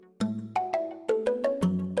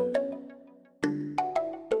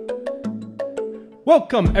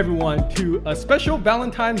Welcome, everyone, to a special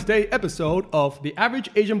Valentine's Day episode of the Average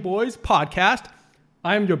Asian Boys podcast.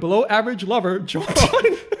 I am your below-average lover, John.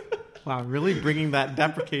 Wow, really bringing that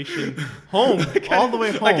deprecation home, all the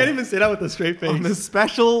way home. I can't even say that with a straight face. On this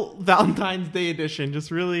special Valentine's Day edition, just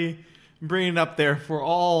really bringing it up there for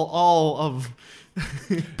all of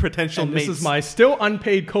potential and mates. this is my still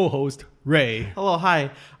unpaid co-host, Ray. Hello,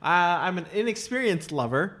 hi. I'm an inexperienced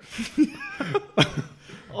lover.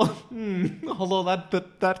 Although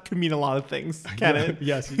that could mean a lot of things, can it?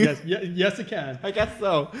 Yes, it can. I guess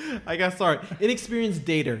so. All right. Inexperienced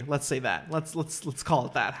dater. Let's say that. Let's call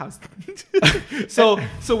it that. How's so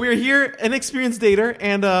we're here, inexperienced dater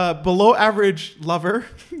and a below average lover.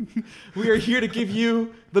 We are here to give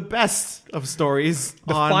you the best of stories.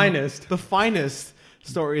 The finest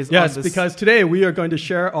stories. Yes, because today we are going to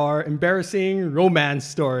share our embarrassing romance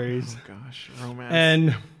stories. Oh gosh, romance.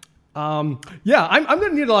 And I'm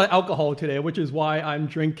going to need a lot of alcohol today, which is why I'm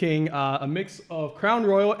drinking a mix of Crown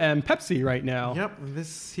Royal and Pepsi right now. Yep,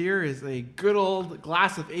 this here is a good old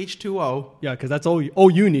glass of H2O. Yeah, because that's all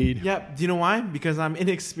you need. Yep, do you know why? Because I'm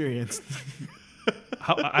inexperienced.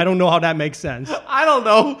 I don't know how that makes sense. I don't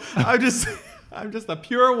know. I'm just a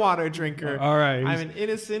pure water drinker. All right. I'm an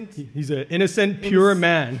innocent. He's an innocent, pure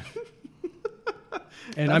man.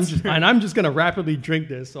 And I'm just gonna rapidly drink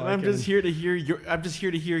this. I'm just here to hear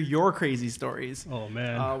your crazy stories. Oh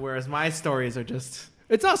man. Whereas my stories are just.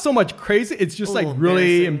 It's not so much crazy. It's just like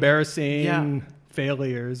really embarrassing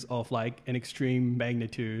failures of like an extreme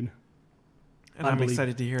magnitude. And I'm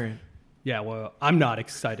excited to hear it. Yeah, well, I'm not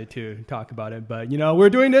excited to talk about it, but we're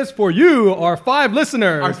doing this for you, our 5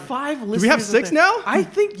 listeners. Our 5 listeners. Do we have 6 now? I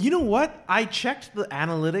think, you know what? I checked the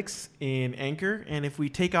analytics in Anchor, and if we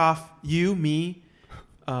take off you, me,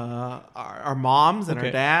 our moms and our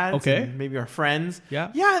dads, and maybe our friends.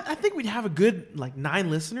 Yeah, I think we'd have a good 9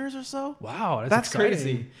 listeners or so. Wow, that's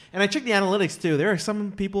crazy. And I checked the analytics too. There are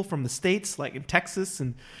some people from the States, like in Texas,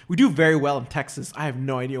 and we do very well in Texas. I have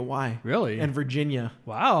no idea why. Really? And Virginia.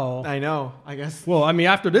 Wow. I know. I guess. Well, I mean,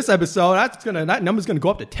 after this episode, that number's gonna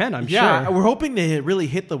go up to 10. I'm sure. Yeah, we're hoping to really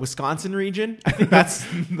hit the Wisconsin region. I think that's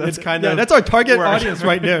kind of that's our target audience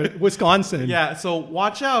right there, Wisconsin. Yeah. So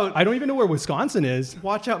watch out. I don't even know where Wisconsin is.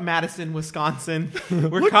 Watch out, Madison, Wisconsin.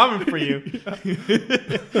 We're coming for you.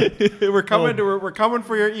 We're coming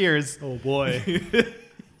for your ears. Oh boy.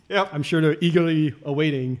 Yep. I'm sure they're eagerly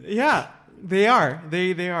awaiting. Yeah, they are.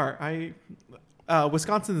 They are.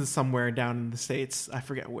 Wisconsin is somewhere down in the States. I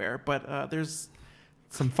forget where, but there's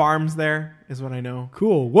some farms there, is what I know.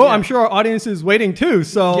 Cool. Well, I'm sure our audience is waiting too.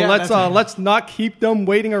 So let's not keep them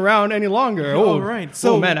waiting around any longer. Oh, right.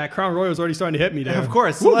 So man, that Crown Royal is already starting to hit me there. Of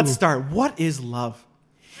course. So let's start. What is love?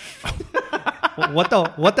 What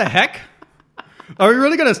the heck? Are we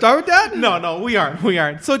really going to start with that? No, we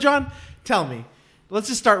aren't. So, John, tell me. Let's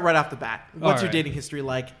just start right off the bat. What's your dating history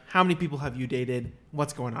like? How many people have you dated?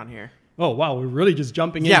 What's going on here? Oh, wow. We're really just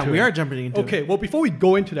jumping into it. Yeah, we are jumping into it. Okay, well, before we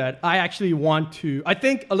go into that, I actually I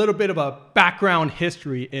think a little bit of a background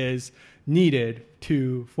history is needed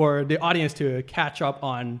for the audience to catch up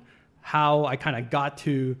on how I kind of got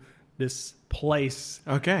to this place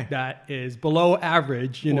that is below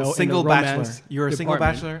average, single in the bachelor. You're a single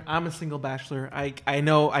department. bachelor. I'm a single bachelor. I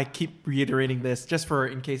know I keep reiterating this just for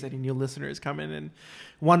in case any new listeners come in and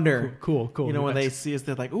wonder. Cool. When they see us,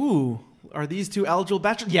 they're like, ooh, are these 2 eligible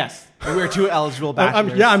bachelors? Yes, we're 2 eligible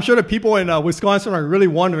bachelors. I'm sure the people in Wisconsin are really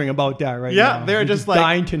wondering about that right now. Yeah, they're just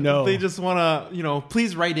dying to know. They just want to,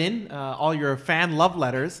 please write in all your fan love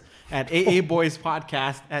letters at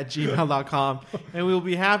aaboyspodcast@gmail.com, and we'll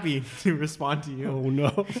be happy to respond to you. Oh,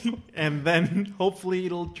 no. And then hopefully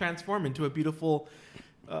it'll transform into a beautiful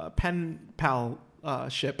pen pal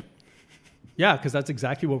ship. Yeah, because that's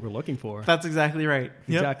exactly what we're looking for. That's exactly right.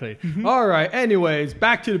 Exactly. Yep. All right. Anyways,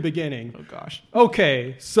 back to the beginning. Oh, gosh.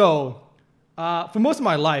 Okay. So for most of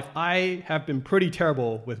my life, I have been pretty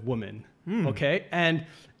terrible with women. Okay. And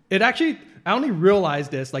it actually, I only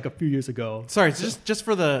realized this like a few years ago. Sorry,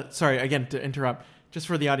 sorry, again, to interrupt, just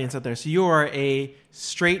for the audience out there. So you are a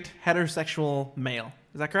straight heterosexual male.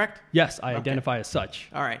 Is that correct? Yes, I identify as such.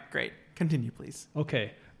 All right, great. Continue, please.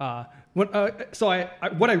 Okay. What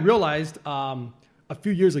I realized a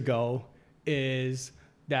few years ago is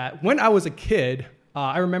that when I was a kid,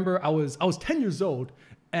 I remember I was 10 years old,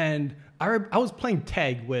 and I was playing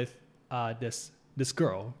tag with this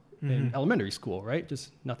girl in elementary school, right?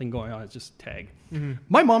 Just nothing going on. It's just tag. Mm-hmm.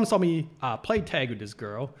 My mom saw me play tag with this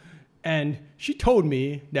girl, and she told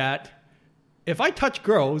me that if I touch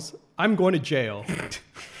girls, I'm going to jail.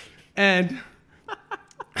 And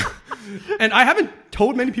And I haven't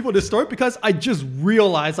told many people this story because I just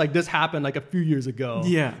realized like this happened like a few years ago.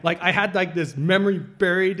 Yeah. Like I had like this memory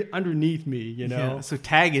buried underneath me, you know. Yeah, so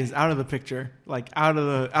tag is out of the picture, like out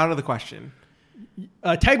of the question.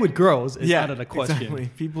 Tag with girls is out of the question. Exactly.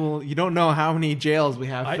 People, you don't know how many jails we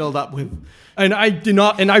have filled up with. And I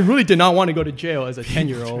really did not want to go to jail as a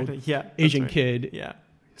 10-year-old Asian kid. Yeah.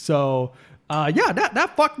 So,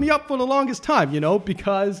 that fucked me up for the longest time, you know,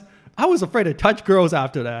 because I was afraid to touch girls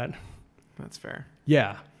after that. That's fair.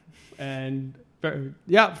 Yeah. And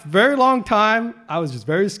very long time, I was just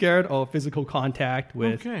very scared of physical contact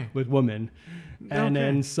with women. And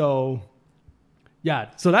then so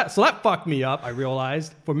that fucked me up, I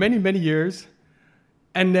realized, for many, many years.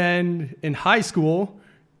 And then in high school,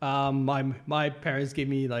 my parents gave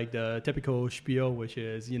me like the typical spiel, which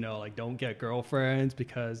is, you know, like don't get girlfriends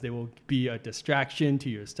because they will be a distraction to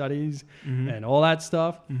your studies and all that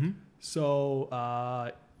stuff. Mm-hmm. So,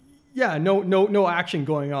 no action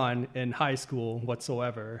going on in high school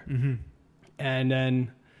whatsoever. Mm-hmm. And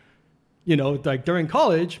then, you know, like during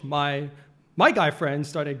college, my guy friends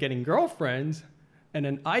started getting girlfriends, and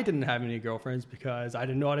then I didn't have any girlfriends because I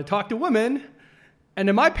didn't know how to talk to women. And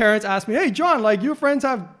then my parents asked me, "Hey, John, like your friends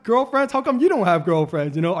have girlfriends. How come you don't have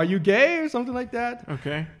girlfriends? You know, are you gay or something like that?"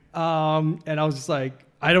 Okay. And I was just like,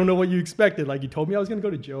 I don't know what you expected. Like you told me I was going to go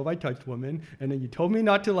to jail if I touched women, and then you told me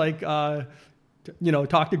not to like,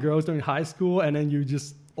 talk to girls during high school, and then you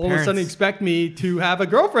just all of a sudden expect me to have a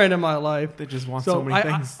girlfriend in my life. They just want so many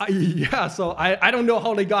things. So I don't know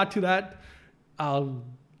how they got to that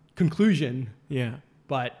conclusion. Yeah.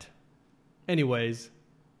 But anyways,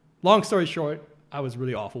 long story short, I was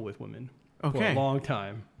really awful with women for a long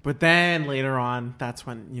time. But then later on, that's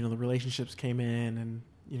when, you know, the relationships came in and,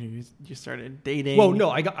 you know, you started dating. Well, no,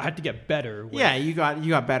 I had to get better. You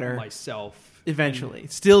got better myself eventually.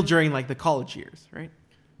 Still during like the college years, right?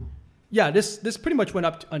 Yeah, this pretty much went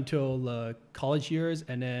up until the college years,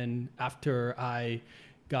 and then after I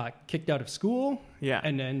got kicked out of school,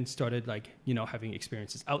 and then started like, you know, having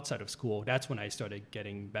experiences outside of school. That's when I started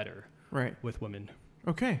getting better, with women.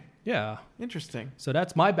 Okay. Yeah. Interesting. So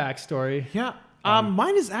that's my backstory. Yeah.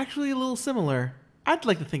 Mine is actually a little similar. I'd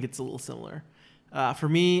like to think it's a little similar. For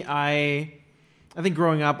me, I think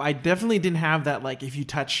growing up, I definitely didn't have that, like, if you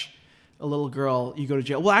touch a little girl, you go to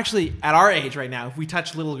jail. Well, actually, at our age right now, if we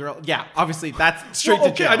touch a little girl, obviously that's straight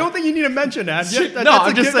to jail. I don't think you need to mention that. That's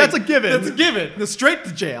a given. That's a given. It's straight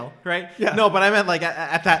to jail, right? Yeah. No, but I meant like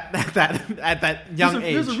at that young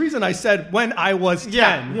age. There's a reason I said when I was 10.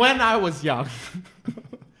 Yeah, when I was young.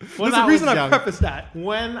 There's a reason I prefaced that.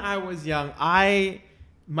 When I was young, my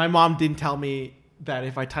mom didn't tell me that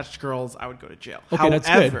if I touched girls, I would go to jail. Okay,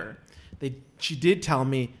 However, she did tell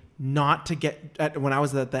me not to get, when I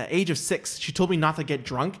was at the age of 6, she told me not to get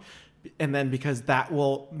drunk, and then because that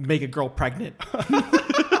will make a girl pregnant.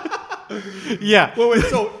 Yeah. Well, wait,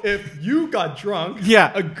 so if you got drunk,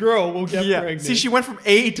 a girl will get pregnant. See, she went from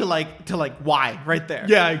A to Y right there.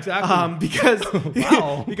 Yeah, exactly.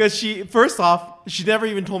 Because she, first off, she never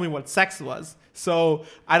even told me what sex was. So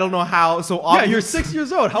I don't know how. So you're 6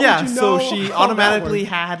 years old. How would you know? So she automatically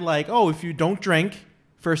had like, if you don't drink,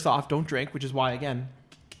 first off, don't drink, which is why, again,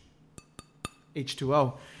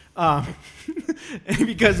 H2O.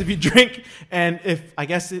 Because if you drink, and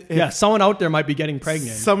someone out there might be getting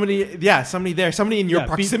pregnant. Somebody in your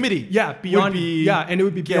proximity. And it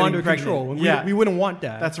would be beyond your control. We wouldn't want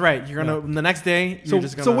that. That's right. You're gonna the next day.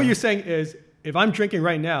 So what you're saying is, if I'm drinking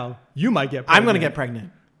right now, you might get pregnant. I'm gonna get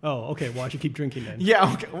pregnant. Oh, okay. Well, I should keep drinking then.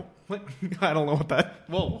 Yeah. Okay. What? I don't know what that.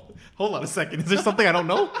 Whoa. Hold on a second. Is there something I don't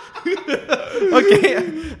know?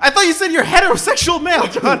 Okay. I thought you said you're heterosexual male,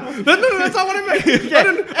 John. No, that's not what I meant.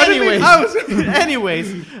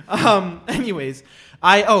 Anyways,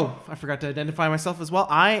 I forgot to identify myself as well.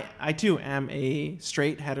 I too am a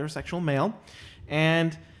straight heterosexual male,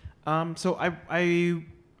 and so I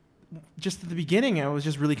just at the beginning, I was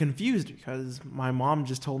just really confused because my mom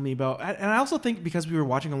just told me about, and I also think because we were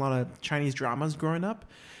watching a lot of Chinese dramas growing up,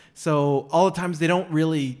 so all the times they don't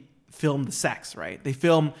really film the sex, right? They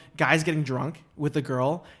film guys getting drunk with a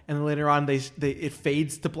girl, and then later on it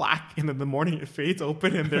fades to black, and in the morning it fades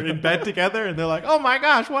open, and they're in bed together, and they're like, "Oh my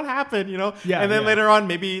gosh, what happened?" You know? Yeah. And then later on,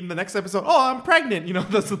 maybe in the next episode, I'm pregnant. You know?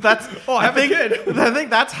 That's I have a kid. I think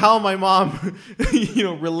that's how my mom,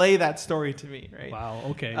 relay that story to me, right? Wow.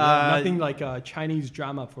 Okay. Nothing like a Chinese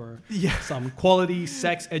drama for some quality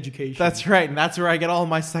sex education. That's right, and that's where I get all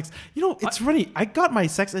my sex. It's funny. I got my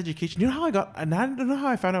sex education. You know how I don't know how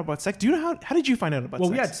I found out about about sex? Do you know how did you find out about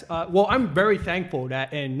Well, sex? I'm very thankful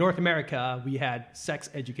that in North America we had sex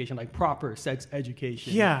education, like proper sex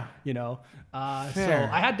education. Yeah. You know, so Fair.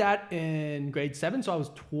 I had that in grade 7, so I was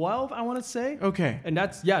 12, I want to say. Okay. And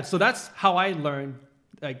so that's how I learned,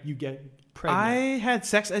 like, you get pregnant. I had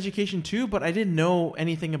sex education too, but I didn't know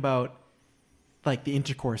anything about like the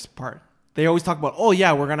intercourse part. They always talk about, oh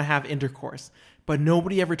yeah, we're gonna have intercourse, but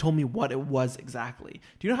nobody ever told me what it was exactly.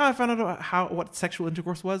 Do you know how I found out about what sexual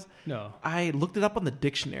intercourse was? No. I looked it up on the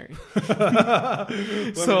dictionary.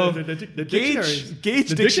 So the Gauge dictionary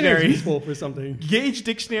Dictionary. is useful for something. Gauge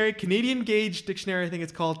Dictionary, Canadian Gauge Dictionary, I think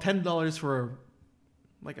it's called, $10 for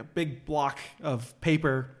like a big block of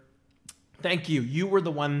paper. Thank you. You were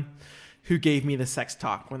the one who gave me the sex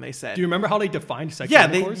talk when they said. Do you remember how they defined sexual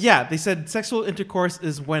intercourse? They said sexual intercourse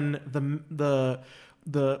is when the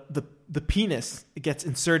penis gets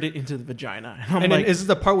inserted into the vagina. And I'm And like, then is this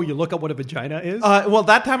the part where you look up what a vagina is? well,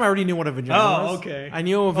 that time I already knew what a vagina Oh, was. okay. I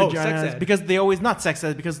knew what a Oh, vagina sex is ed. because they always, not sex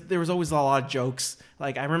ed, because there was always a lot of jokes.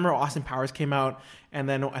 Like I remember Austin Powers came out, and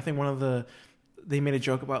then I think they made a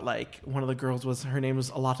joke about like one of the girls her name was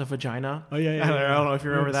Alata Vagina. Oh, yeah. I don't know if you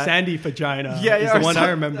remember that. Sandy Vagina. Yeah, is yeah, the one I some-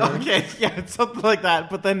 remember. Okay, yeah, it's something like that.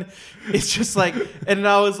 But then it's just like, and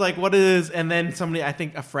I was like, "What is?" And then somebody, I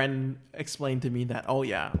think a friend, explained to me that, "Oh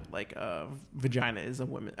yeah, like vagina is a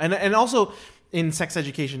woman." And also in sex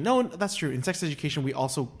education, no, that's true. In sex education, we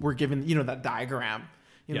also were given that diagram,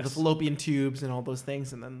 the Yes. fallopian tubes and all those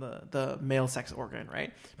things, and then the male sex organ,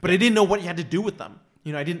 right? But I didn't know what you had to do with them.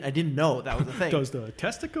 I didn't know that was a thing. Does the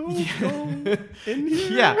testicle go in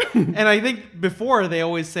here? Yeah, and I think before they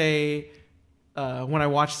always say, when I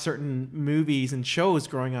watched certain movies and shows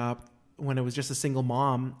growing up, when it was just a single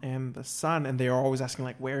mom and the son, and they were always asking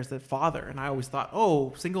like, "Where's the father?" And I always thought,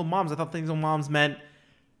 "Oh, single moms." I thought single moms meant,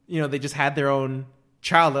 they just had their own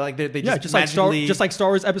child. Like they just magically, just like Star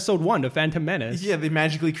Wars Episode 1, The Phantom Menace. yeah, they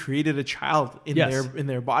magically created a child in Yes.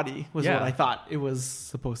 their body. Was Yeah. what I thought it was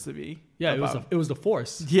supposed to be. Yeah, about. it was the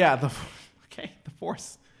Force. Yeah, the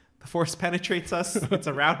force. The force penetrates us. It's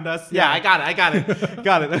around us. Yeah, I got it.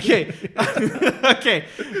 Got it. Okay. Okay.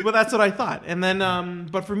 Well, that's what I thought. And then,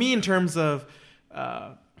 but for me, in terms of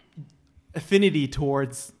affinity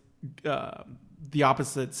towards the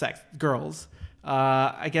opposite sex, girls,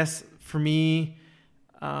 I guess for me,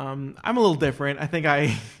 I'm a little different. I think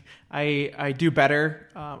I do better.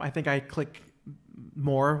 I think I click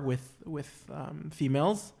more with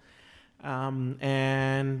females.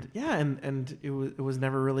 And it was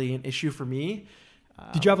never really an issue for me.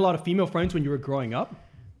 Did you have a lot of female friends when you were growing up?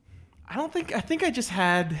 I don't think I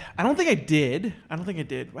did.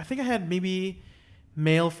 I think I had maybe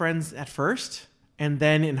male friends at first, and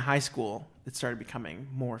then in high school it started becoming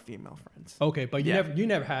more female friends. Okay, but Yeah. you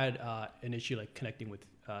never had an issue like connecting with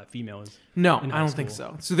females. No, in I high don't think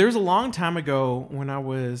school. so. So there was a long time ago when I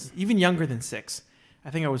was even younger than 6. I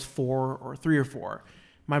think I was 4 or 3 or 4.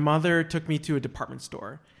 My mother took me to a department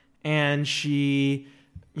store, and she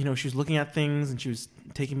was looking at things and she was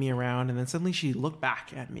taking me around, and then suddenly she looked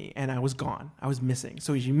back at me and I was gone. I was missing.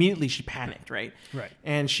 So she panicked, right? Right.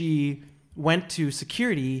 And she went to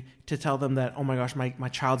security to tell them that, oh my gosh, my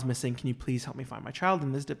child's missing. Can you please help me find my child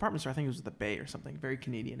in this department store? I think it was the Bay or something, very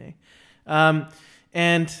Canadian, eh?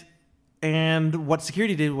 And what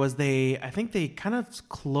security did was they kind of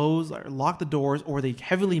closed or locked the doors, or they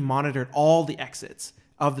heavily monitored all the exits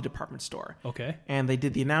of the department store. Okay. And they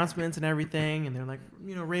did the announcements and everything. And they're like,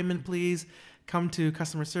 Raymond, please come to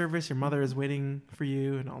customer service. Your mother is waiting for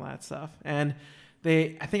you and all that stuff. And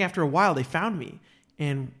I think after a while, they found me.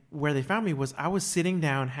 And where they found me was I was sitting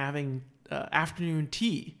down having afternoon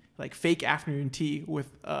tea, like fake afternoon tea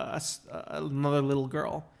with another little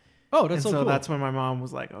girl. Oh, that's so cool. That's when my mom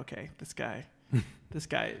was like, okay, this guy's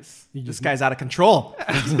out of control.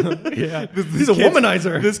 Yeah. He's a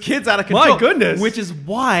womanizer. This kid's out of control. My goodness. Which is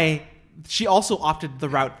why she also opted the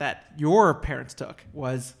route that your parents took,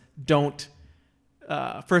 was don't,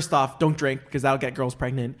 first off, don't drink because that'll get girls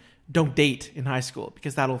pregnant. Don't date in high school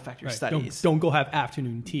because that'll affect your Right. studies. Don't go have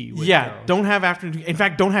afternoon tea with Yeah, girls. don't have afternoon. In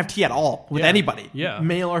fact, don't have tea at all with Yeah. anybody. Yeah.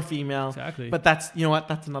 Male or female. Exactly. But that's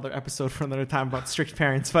That's another episode for another time about strict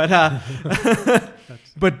parents. But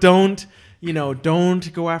but don't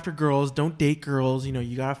go after girls. Don't date girls.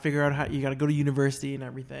 You gotta figure out how you gotta go to university and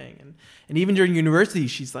everything. And even during university,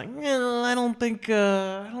 she's like, I don't think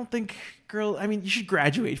girl. I mean, you should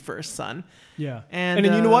graduate first, son. Yeah. And,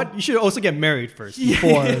 then you know what? You should also get married first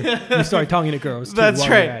before you start talking to girls. Too, That's while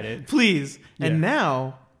right. you're at it. Please. And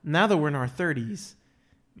Yeah. now that we're in our 30s,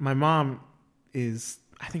 my mom is,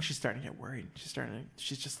 I think she's starting to get worried.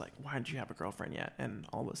 She's just like, why didn't you have a girlfriend yet? And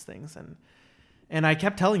all those things. And I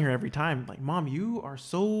kept telling her every time, like, Mom, you are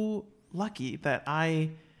so lucky that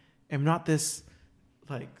I am not this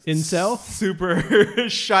like Incel? super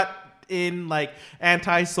shut in, like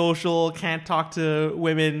antisocial, can't talk to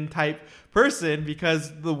women type person,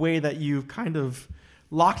 because the way that you kind of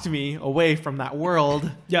locked me away from that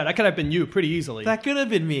world. Yeah, that could have been you pretty easily. That could have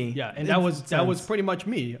been me. Yeah, and that was pretty much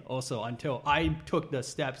me also, until I took the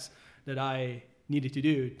steps that I needed to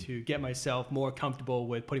do to get myself more comfortable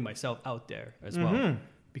with putting myself out there as well.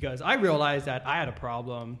 Because I realized that I had a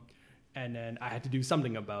problem, and then I had to do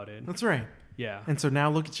something about it. That's right. Yeah. And so now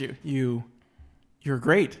look at you. You're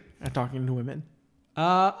great at talking to women.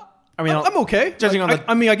 I mean, I'm okay. Judging like, on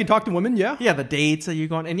I mean, I can talk to women. Yeah. Yeah, the dates that you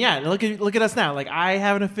go on, and yeah, look at us now. Like, I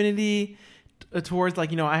have an affinity towards,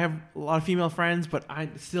 like, I have a lot of female friends, but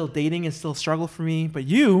dating is still a struggle for me. But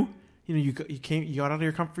you got out of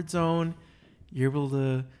your comfort zone. You're able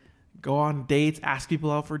to go on dates, ask people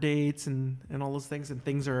out for dates, and all those things, and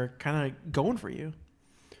things are kind of going for you.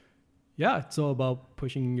 Yeah, it's all about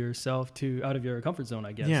pushing yourself out of your comfort zone,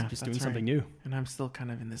 I guess. Yeah, just that's doing something right. new. And I'm still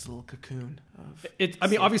kind of in this little cocoon of.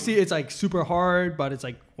 Obviously, it's like super hard, but it's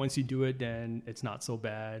like once you do it, then it's not so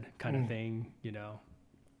bad, kind of thing.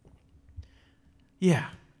 Yeah,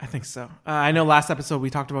 I think so. I know last episode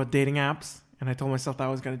we talked about dating apps, and I told myself that I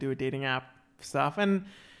was going to do a dating app stuff. And,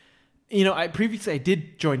 previously I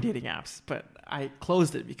did join dating apps, but I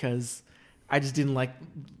closed it because I just didn't like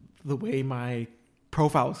the way my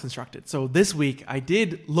profile was constructed. So this week I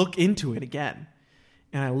did look into it again,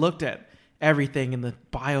 and I looked at everything in the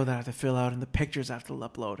bio that I have to fill out and the pictures I have to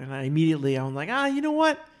upload. And I'm like, you know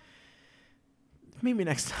what? Maybe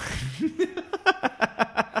next time.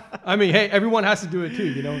 I mean, hey, everyone has to do it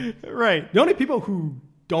too, Right. The only people who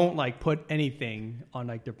don't like put anything on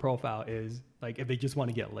like their profile is like if they just want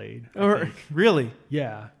to get laid. Or really?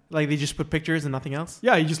 Yeah. Like they just put pictures and nothing else?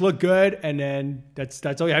 Yeah, you just look good, and then that's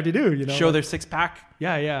all you have to do, Show their six pack?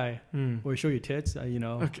 Yeah. Or show your tits,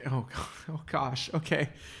 Okay. Oh gosh. Okay.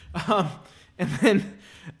 And then,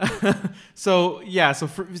 so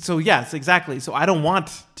yes, exactly. So I don't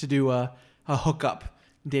want to do a hookup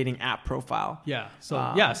dating app profile. Yeah.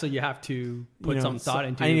 So you have to put some thought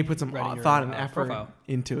into. I need to put some thought and effort profile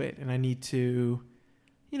into it, and I need to,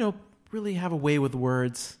 really have a way with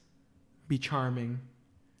words, be charming.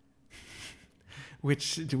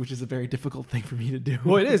 Which is a very difficult thing for me to do.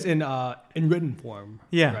 Well, it is in written form.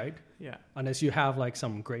 Yeah. Right. Yeah. Unless you have like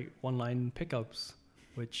some great one-line pickups,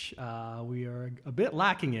 which we are a bit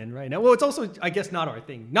lacking in right now. Well, it's also, I guess, not our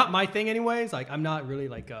thing. Not my thing, anyways. Like, I'm not really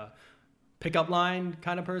like a pickup line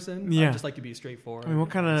kind of person. Yeah. I just like to be straightforward. I mean,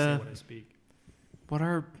 what kind of? Say what I speak. What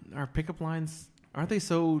are our pickup lines? Aren't they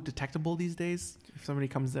so detectable these days? If somebody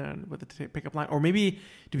comes in with a pickup line, or maybe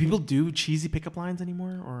do people do cheesy pickup lines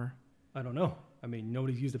anymore? Or I don't know. I mean,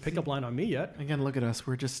 nobody's used a pickup line on me yet. Again, look at us.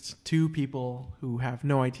 We're just two people who have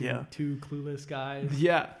no idea. Two clueless guys.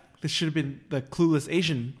 Yeah. This should have been the Clueless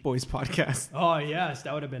Asian Boys podcast. Oh, yes.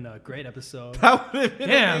 That would have been a great episode. That would have been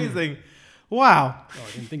amazing. Wow. Oh,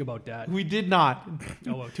 I didn't think about that. We did not.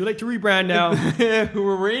 Oh, well, too late to rebrand now.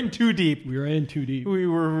 We're in too deep. We were in too deep. We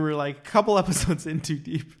were like a couple episodes in too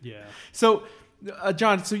deep. Yeah. So,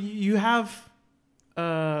 John, you have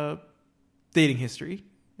dating history.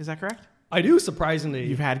 Is that correct? I do, surprisingly.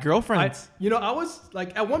 You've had girlfriends. I was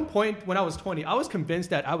like, at one point when I was 20, I was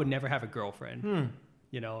convinced that I would never have a girlfriend.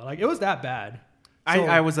 Like it was that bad. So,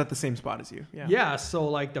 I was at the same spot as you. Yeah. Yeah. So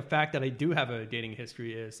like the fact that I do have a dating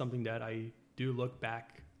history is something that I do look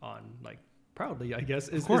back on like proudly, I guess.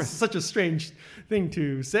 It's such a strange thing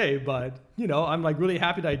to say, but I'm like really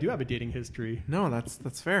happy that I do have a dating history. No,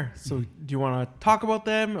 that's fair. So do you want to talk about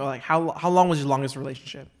them, or like how long was your longest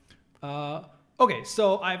relationship? Okay,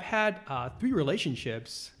 so I've had 3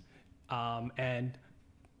 relationships, and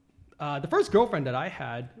the first girlfriend that I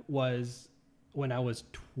had was when I was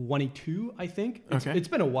 22, I think. It's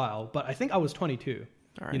been a while, but I think I was 22,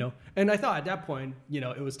 all right. And I thought at that point,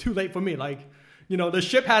 it was too late for me. Like, the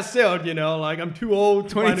ship has sailed, like I'm too old.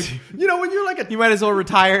 22. When you're like you might as well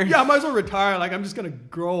retire. Yeah, I might as well retire. Like, I'm just going to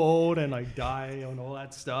grow old and like die and all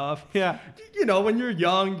that stuff. Yeah. When you're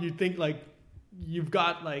young, you think like you've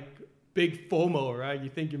got like big FOMO, right? You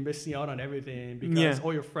think you're missing out on everything because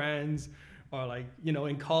all your friends are like,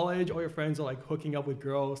 in college, all your friends are like hooking up with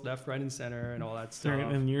girls left, right, and center and all that stuff. Right,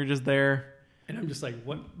 and you're just there. And I'm just like,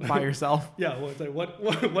 what? By yourself? Yeah. Well, it's like,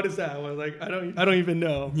 what is that? I was like, I don't even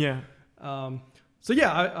know. Yeah. So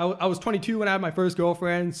yeah, I was 22 when I had my first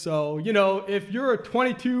girlfriend. So, if you're a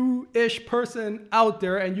 22-ish person out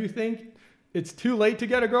there and you think it's too late to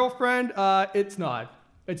get a girlfriend, it's not.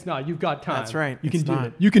 It's not. You've got time. That's right. You can do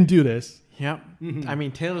it. You can do this. Yep. Mm-hmm. I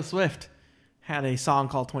mean, Taylor Swift had a song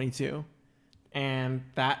called 22. and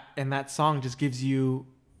that song just gives you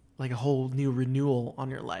like a whole new renewal on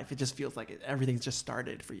your life. It just feels like everything's just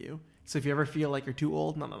started for you. So if you ever feel like you're too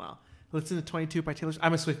old, no. Listen to 22 by Taylor Swift.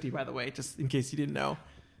 I'm a Swiftie, by the way, just in case you didn't know.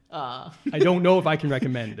 I don't know if I can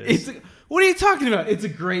recommend this. What are you talking about? It's a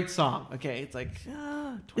great song. Okay, it's like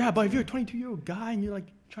yeah, but if you're a 22-year-old guy and you're like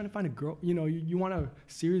trying to find a girl, you want a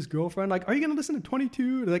serious girlfriend, like, are you gonna listen to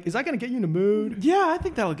 22? Like, is that gonna get you in the mood? Yeah, I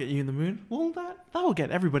think that'll get you in the mood. Well, that will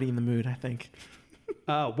get everybody in the mood, I think.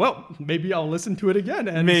 Well, maybe I'll listen to it again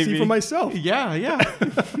and see for myself. Yeah.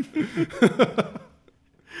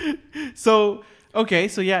 So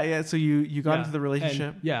you got into the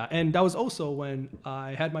relationship. And that was also when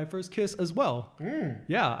I had my first kiss as well.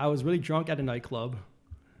 Yeah, I was really drunk at a nightclub.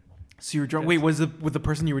 So you were drunk. Wait, was it with the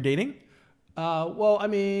person you were dating? Well, I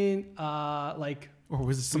mean, like, or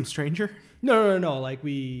was it some stranger? No. Like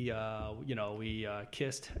we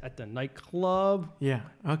kissed at the nightclub. Yeah.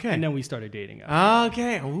 Okay. And then we started dating.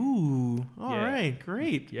 Okay. Ooh. All right.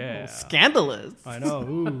 Great. Yeah. Ooh, scandalous. I know.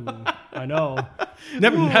 Ooh. I know.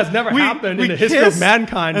 Has never happened in the kissed, history of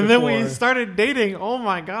mankind. And before. then we started dating. Oh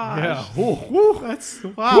my gosh. Yeah. Ooh. That's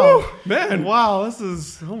wow. Woo, man. Wow. This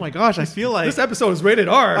is. Oh my gosh. I feel like this episode is rated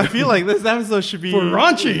R. I feel like this episode should be for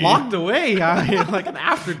raunchy, locked away, like an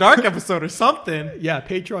After Dark episode or something. Yeah.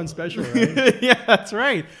 Patreon special. Right? Yeah, that's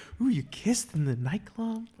right. Ooh, you kissed in the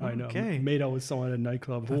nightclub? I know. Okay. Made out with someone at a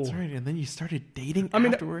nightclub. That's right. And then you started dating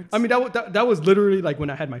afterwards. That was literally like when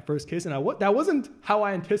I had my first kiss, and that wasn't how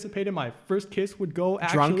I anticipated my first kiss would go.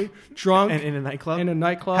 Actually, drunk and in a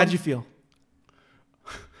nightclub. How'd you feel?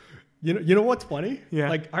 You know what's funny? Yeah.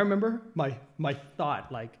 Like I remember my thought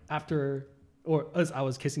like after or as I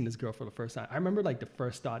was kissing this girl for the first time. I remember like the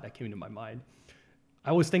first thought that came into my mind.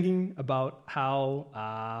 I was thinking about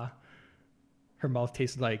how her mouth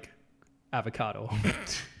tasted like avocado.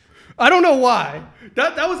 I don't know why.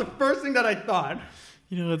 That was the first thing that I thought.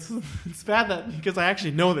 You know, it's bad that because I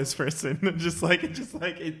actually know this person.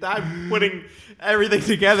 I'm putting everything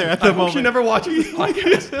together at the moment. She never watches this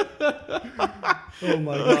podcast. Oh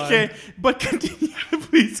my god. Okay, but continue.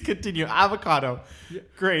 Please continue. Avocado. Yeah.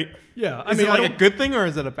 Great. Yeah. Is it like a good thing or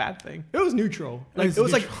is it a bad thing? It was neutral. Like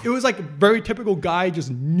it was like a very typical guy,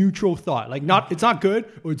 just neutral thought. Like it's not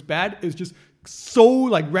good or it's bad. It's just so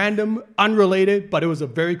like random, unrelated, but it was a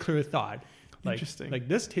very clear thought. Like, interesting. Like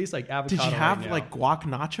this tastes like avocado. Did you have right like guac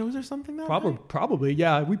nachos or something? Probably.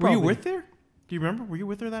 Yeah. Were you with her? Do you remember? Were you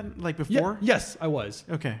with her that before? Yeah, yes, I was.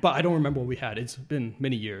 Okay. But I don't remember what we had. It's been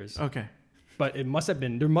many years. Okay. But there must have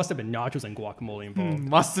been nachos and guacamole involved.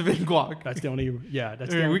 Must have been guac. That's the only.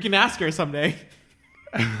 We can ask her someday.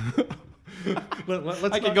 I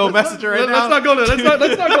can go message her right now. Let's not go there.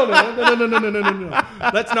 Let's not go there. No.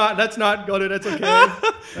 Let's not go there. That's okay.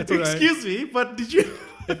 That's all right. Excuse me, but did you?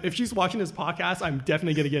 If she's watching this podcast, I'm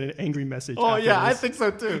definitely gonna get an angry message. Oh yeah, I think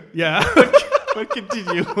so too. Yeah. But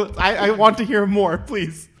continue. I want to hear more.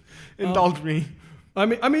 Please indulge me. I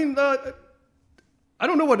mean, I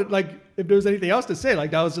don't know if there's anything else to say.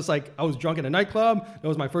 Like that was just like I was drunk in a nightclub. That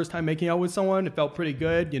was my first time making out with someone. It felt pretty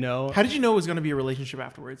good, you know. How did you know it was going to be a relationship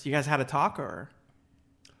afterwards? You guys had a talk or?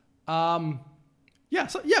 Yeah,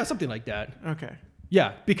 something like that. Okay.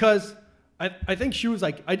 Yeah, because I think she was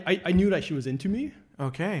like I knew that she was into me.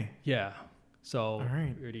 Okay. Yeah. So all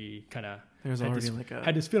right. really kind of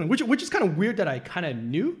had this feeling, which is kind of weird that I kind of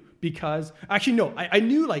knew because actually no, I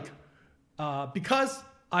knew like because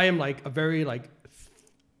I am like a very like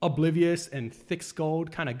oblivious and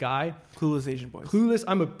thick-skulled kind of guy. Clueless Asian boy. Because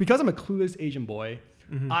I'm a clueless Asian boy.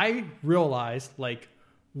 Mm-hmm. I realized like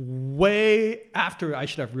way after I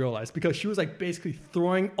should have realized because she was like basically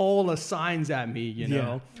throwing all the signs at me, you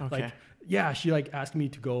know. Okay. Like yeah, she like asked me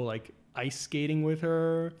to go like ice skating with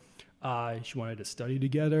her. She wanted to study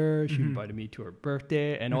together. She invited me to her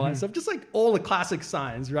birthday and all that stuff. Just like all the classic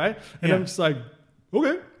signs, right? And I'm just like,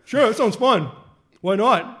 okay, sure, that sounds fun. Why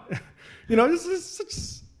not? You know, this is such.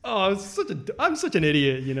 Oh, I'm such an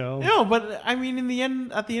idiot, you know. No, but I mean,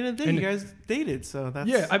 at the end of the day, you guys dated, so that's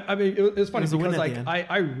I mean, it was funny because like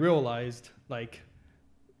I realized like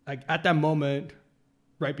at that moment,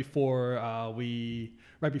 right before we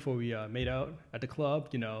made out at the club,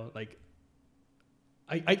 you know, like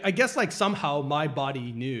I guess like somehow my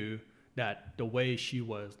body knew that the way she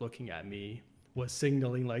was looking at me was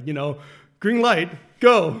signaling like, you know, green light,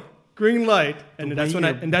 go. Green light, and that's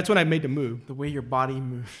when I made the move. The way your body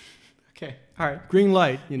moved. Okay, all right. Green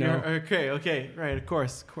light, you know. Okay, right. Of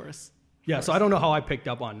course. Yeah, so I don't know how I picked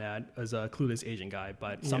up on that as a clueless Asian guy,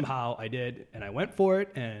 but somehow I did, and I went for it,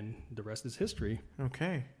 and the rest is history.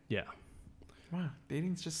 Okay. Yeah. Wow,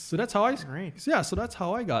 dating's just so that's how I. Great. Yeah, so that's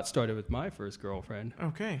how I got started with my first girlfriend.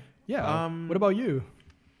 Okay. Yeah. What about you?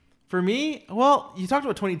 For me, well, you talked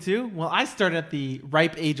about 22. Well, I started at the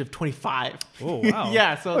ripe age of 25. Oh wow.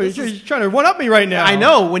 Yeah, so you're trying to one up me right now. I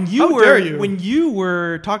know when How dare you. when you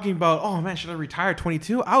were talking about, oh man, should I retire at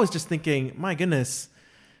 22? I was just thinking, my goodness,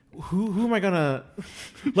 who am I gonna?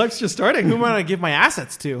 Life's just starting. Who am I gonna give my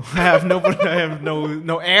assets to? I have nobody. I have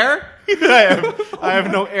no heir. I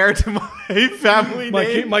have no heir to my family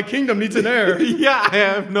name. My kingdom needs an heir. Yeah, I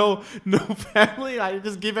have no family. I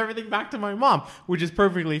just give everything back to my mom, which is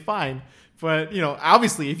perfectly fine. But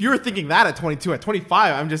obviously, if you were thinking that at 22, at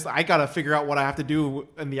 25, I gotta figure out what I have to do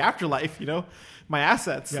in the afterlife. My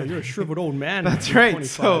assets. Yeah, you're a shriveled old man. That's right.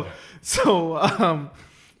 25. So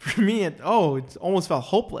for me, it almost felt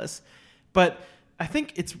hopeless. But I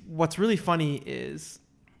think what's really funny is,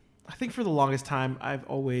 I think for the longest time,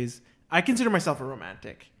 I consider myself a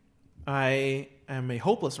romantic. I am a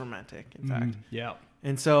hopeless romantic, in fact. Yeah.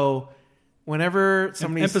 And so whenever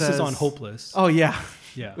somebody emphasis says, on hopeless. oh yeah,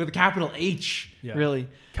 Yeah. with a capital H, Yeah. really.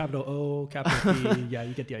 Capital O, capital P. Yeah,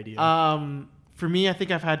 you get the idea. For me, I think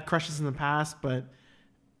I've had crushes in the past, but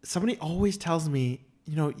somebody always tells me,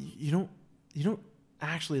 you don't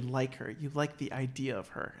actually like her. You like the idea of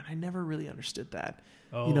her, and I never really understood that.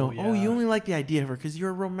 Oh, you yeah. only like the idea of her because you're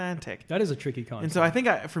a romantic. That is a tricky concept. And so I think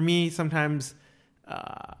for me, sometimes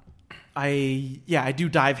I do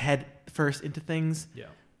dive head first into things. Yeah.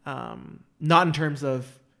 Not in terms of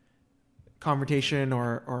confrontation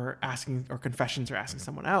or asking or confessions or asking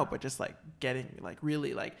someone out, but just like getting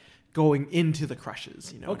really going into the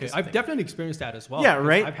crushes. Okay, I've definitely experienced that as well. Yeah, because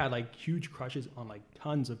right? I've had huge crushes on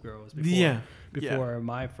tons of girls before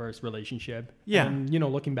my first relationship. Yeah. And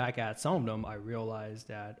looking back at some of them, I realized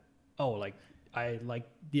that I like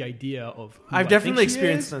the idea of who I've I definitely think she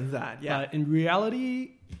experienced is, that. Yeah. But in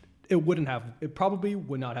reality, it probably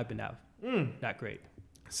would not have been that great.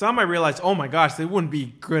 Some I realized, oh my gosh, they wouldn't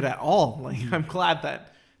be good at all. I'm glad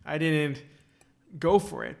that I didn't go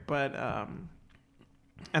for it. But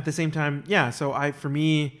at the same time, yeah. So for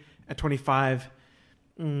me at 25,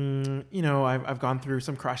 I've gone through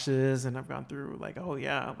some crushes, and I've gone through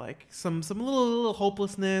some little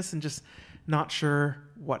hopelessness and just not sure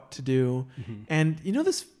what to do. Mm-hmm. And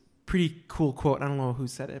this pretty cool quote. I don't know who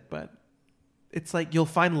said it, but it's you'll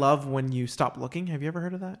find love when you stop looking. Have you ever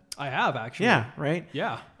heard of that? I have, actually. Yeah, right?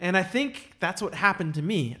 Yeah. And I think that's what happened to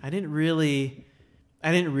me. I didn't really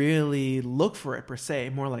look for it per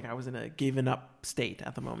se. More like I was in a given up state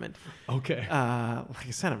at the moment. Okay. Like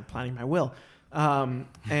I said, I'm planning my will.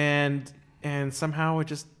 And somehow it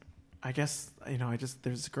just, I guess, there's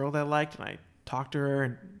this girl that I liked, and I talked to her,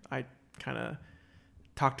 and I kind of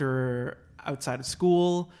talked to her outside of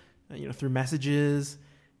school, through messages.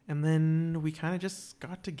 And then we kind of just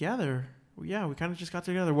got together. Yeah, we kind of just got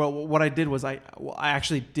together. Well, what I did was I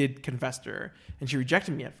actually did confess to her, and she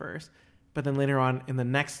rejected me at first. But then later on in the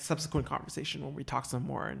next subsequent conversation, when we talked some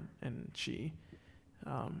more, and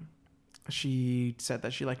she said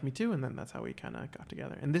that she liked me too, and then that's how we kind of got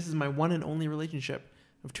together. And this is my one and only relationship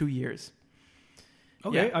of 2 years.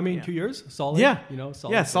 Okay, Yeah, I mean, yeah. 2 years, solid. Yeah,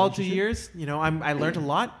 solid. solid 2 relationship. years. I learned a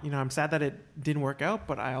lot. I'm sad that it didn't work out,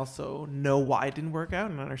 but I also know why it didn't work out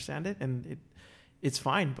and understand it, and it's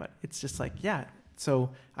fine. But it's just So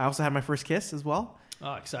I also had my first kiss as well.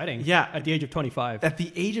 Oh, exciting. Yeah. At the age of 25. At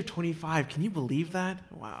the age of 25, can you believe that?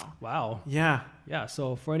 Wow. Wow. Yeah. Yeah,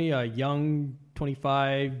 so for any young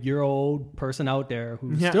 25-year-old person out there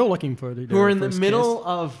who's Yeah. still looking for their Who are in the first middle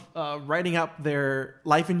kiss, of writing up their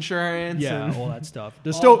life insurance. yeah, and all that stuff.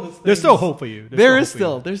 There's all those still things. hope for you. There's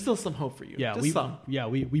still some hope for you. Yeah, Just some.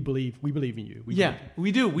 we believe in you. We Yeah,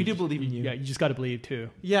 believe. we do believe in you. Yeah, you just got to believe too.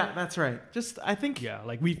 Yeah, that's right. Just I think. Yeah,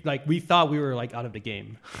 we thought we were out of the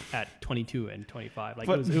game at 22 and 25.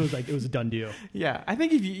 But- It was a done deal. Yeah, I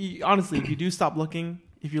think if you honestly, if you do stop looking,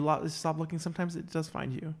 stop looking, sometimes it does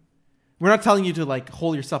find you. We're not telling you to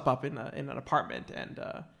hole yourself up in an apartment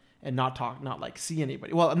and not talk, not see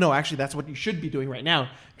anybody. Well, no, actually, that's what you should be doing right now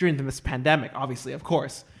during this pandemic, obviously, of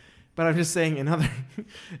course. But I'm just saying in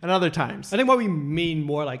other times. I think what we mean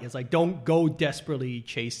more is don't go desperately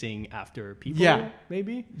chasing after people. Yeah.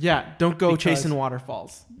 Maybe. Yeah, don't go Because- chasing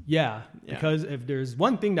waterfalls. Yeah, Yeah. because if there's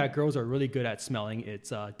one thing that girls are really good at smelling,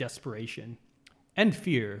 it's desperation and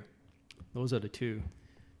fear. Those are the two.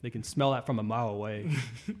 They can smell that from a mile away.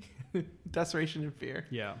 Desperation and fear.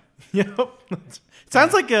 Yeah. Yep.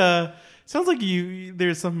 Sounds like you.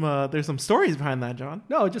 There's some stories behind that, John.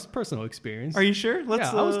 No, just personal experience. Are you sure?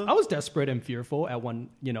 Yeah, I was desperate and fearful at one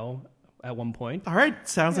point. All right.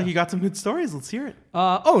 Sounds like Yeah. you got some good stories. Let's hear it.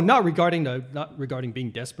 Not regarding being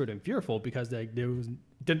desperate and fearful, because that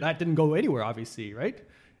didn't go anywhere. Obviously, right?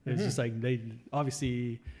 It was just they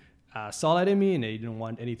obviously saw that in me, and they didn't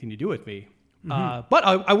want anything to do with me. But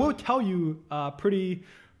I will tell you a pretty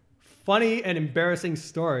funny and embarrassing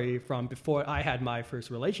story from before I had my first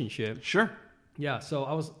relationship. Sure. Yeah, so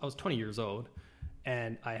I was 20 years old,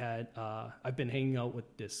 and I've been hanging out with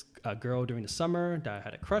this girl during the summer that I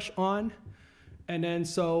had a crush on, and then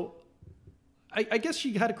so I guess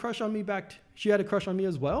she had a crush on me she had a crush on me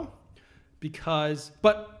as well,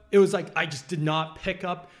 but it was like I just did not pick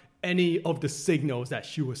up any of the signals that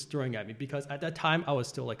she was throwing at me, because at that time I was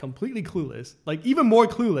still like completely clueless, like even more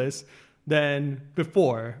clueless than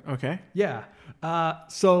before. Okay. Yeah.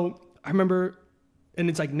 So I remember, and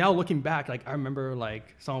it's like now looking back, like I remember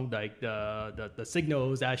like some like the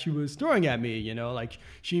signals that she was throwing at me, you know, like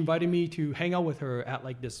she invited me to hang out with her at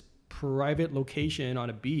like this private location on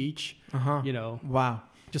a beach, you know. Wow.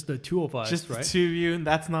 Just the two of us, Just right? the two of you, and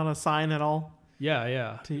that's not a sign at all?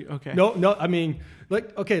 Yeah. Okay. No, I mean,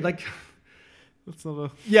 like, okay, like, That's not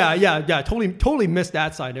a... yeah. Totally missed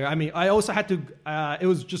that side there. I mean, I also had to, it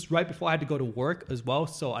was just right before I had to go to work as well,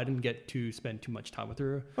 so I didn't get to spend too much time with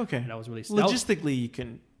her. Okay. And I was really... Logistically, you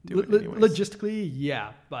can do it anyways. Logistically,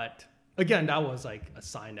 yeah. But again, that was like a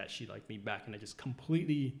sign that she liked me back, and I just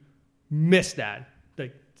completely missed that.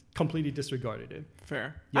 Like, completely disregarded it.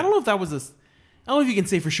 Fair. Yeah. I don't know if that was I don't know if you can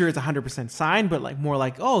say for sure it's 100% sign, but like more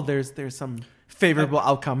like, oh, there's some favorable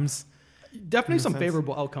outcomes. Definitely some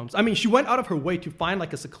favorable outcomes. I mean, she went out of her way to find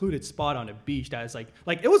like a secluded spot on a beach that is like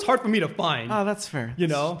it was hard for me to find. Oh, that's fair. You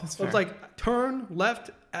know, that's so fair. it's like turn left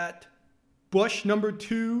at bush number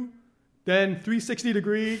 2, then 360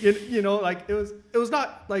 degree. You know, like it was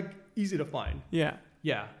not like easy to find. Yeah.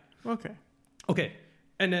 Yeah. Okay.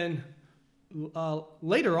 And then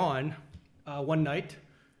later on, one night,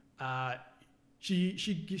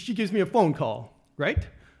 she gives me a phone call, right?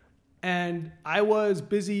 And I was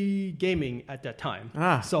busy gaming at that time.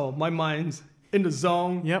 So my mind's in the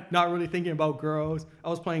zone, Yep. not really thinking about girls. I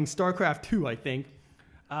was playing StarCraft 2, I think.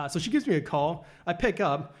 So she gives me a call. I pick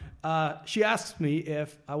up. She asks me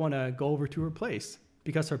if I want to go over to her place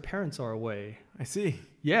because her parents are away. I see.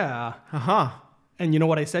 Yeah. Uh-huh. And you know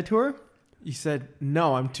what I said to her? You said,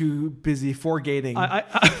 no, I'm too busy forgating. Forgating.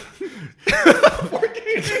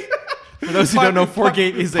 For those who don't know,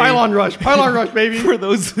 Forgate is Pylon rush, baby. For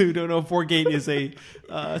those who don't know, Forgate is a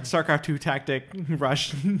StarCraft 2 tactic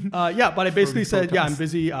rush. Yeah, but I basically said, yeah, I'm protest.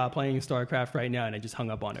 busy playing StarCraft right now, and I just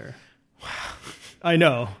hung up on her. Wow. I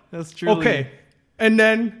know. That's truly... Okay. And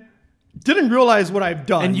then didn't realize what I've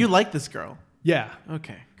done. And you like this girl. Yeah.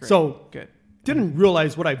 Okay, great. So good. Didn't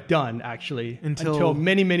realize what I've done, actually, until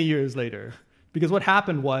many, many years later. Because what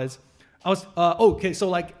happened was, I was, okay, so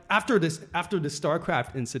like after this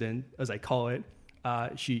StarCraft incident, as I call it,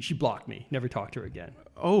 she blocked me, never talked to her again.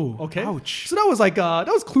 Oh, okay. Ouch. So that was like, that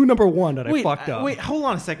was clue number 1 that I fucked up. Wait, hold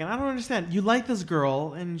on a second. I don't understand. You like this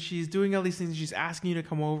girl, and she's doing all these things. She's asking you to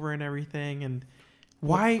come over and everything. And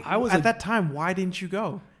why, at that time, why didn't you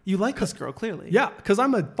go? You like this girl, clearly. Yeah, because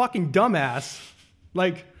I'm a fucking dumbass.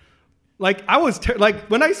 Like I was,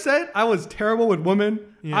 when I said I was terrible with women,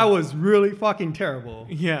 I was really fucking terrible.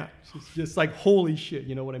 Yeah. It's just like, holy shit,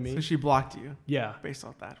 you know what I mean? So she blocked you. Yeah. Based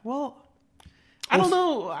off that. Well, I don't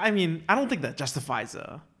know. I mean, I don't think that justifies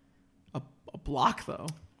a block, though.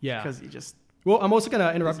 Yeah. Because you just... Well, I'm also going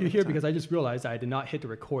to interrupt you here because I just realized I did not hit the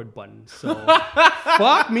record button. So,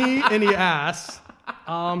 fuck me in the ass.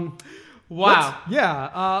 Wow.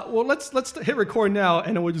 Let's hit record now,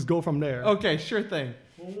 and then we'll just go from there. Okay, sure thing.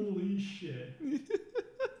 Holy shit.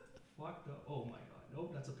 Fucked up. Oh my god.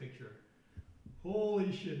 Nope, that's a picture.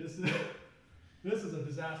 Holy shit. This is a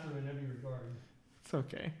disaster in every regard. It's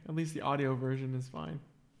okay. At least the audio version is fine.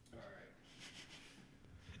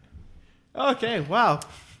 All right. Okay, wow.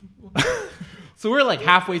 So we're like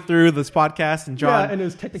halfway through this podcast, and John and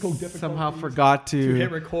there's technical difficulties. somehow forgot to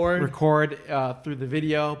hit record through the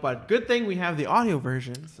video. But good thing we have the audio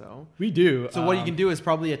version. So we do. So what you can do is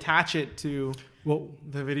probably attach it to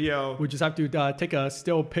the video. We just have to take a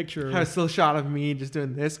still picture. Have a still shot of me just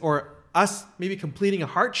doing this, or us maybe completing a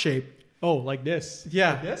heart shape. Oh, like this.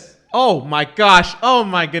 Yeah. Like this. Oh my gosh. Oh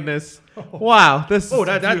my goodness. Wow. This. Oh,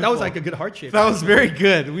 that was like a good heart shape. That was very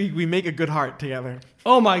good. We make a good heart together.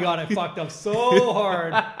 Oh my god, I fucked up so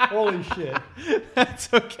hard. Holy shit.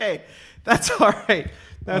 That's okay. That's all right.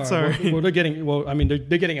 That's all right. Well, they're getting. Well, I mean, they're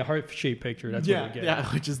getting a heart shaped picture. That's what they're getting.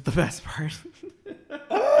 Yeah, which is the best part.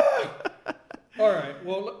 All right.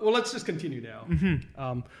 Well, let's just continue now.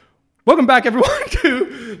 Mm-hmm. Welcome back, everyone,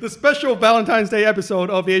 to the special Valentine's Day episode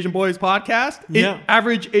of the Asian Boys Podcast.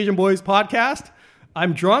 Average Asian Boys Podcast.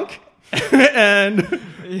 I'm drunk, and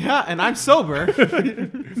I'm sober.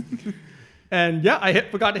 And I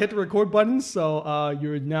forgot to hit the record button, so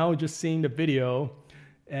you're now just seeing the video.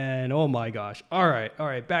 And oh my gosh. All right.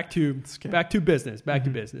 Back to business. Back to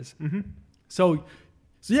business. Mm-hmm. So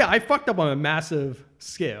yeah, I fucked up on a massive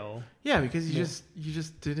scale. Yeah, because you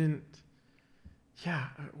just didn't. Yeah,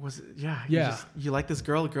 You like this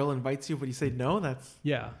girl. A girl invites you, but you say no. That's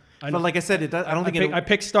But like I said, it does. I don't think I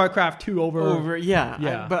picked StarCraft 2 over.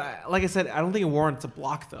 Yeah. But like I said, I don't think it warrants a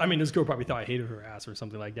block though. I mean, this girl probably thought I hated her ass or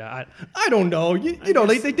something like that. I don't know. You know,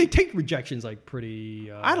 they take rejections like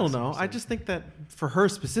pretty. I don't know. I just think that for her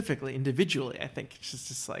specifically, individually, I think it's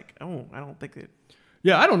just like, oh, I don't think it.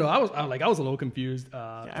 Yeah, I don't know. I was a little confused.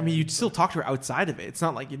 I mean, you'd still talk to her outside of it. It's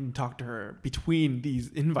not like you didn't talk to her between these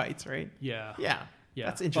invites, right? Yeah.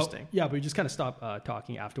 That's interesting. But we just kind of stopped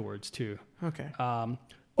talking afterwards too. Okay.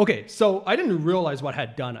 Okay, so I didn't realize what I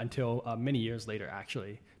had done until many years later,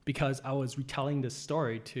 actually, because I was retelling this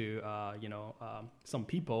story to some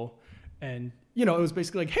people, and it was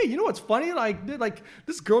basically like, hey, you know what's funny? Like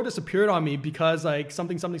this girl disappeared on me because like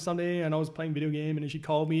something, and I was playing video game, and then she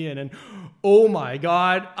called me, and then, oh my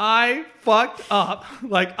god, I fucked up.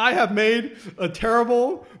 Like I have made a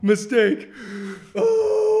terrible mistake.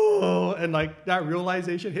 Oh, and like that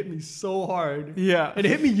realization hit me so hard. Yeah, and it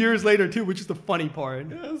hit me years later too, which is the funny part.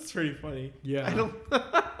 Yeah, that's pretty funny. Yeah,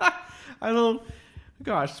 I don't.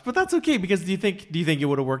 Gosh, but that's okay because do you think it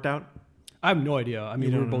would have worked out? I have no idea. I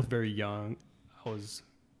mean, we were both very young.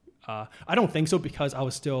 I don't think so because I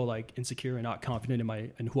was still like insecure and not confident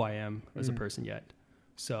in who I am as a person yet.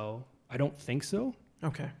 So I don't think so.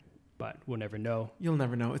 Okay. But we'll never know. You'll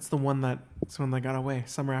never know. It's the one that got away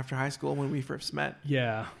summer after high school when we first met.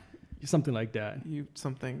 Yeah. Something like that.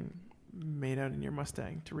 Something made out in your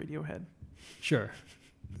Mustang to Radiohead. Sure.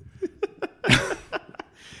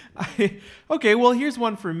 Okay, well, here's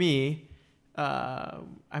one for me.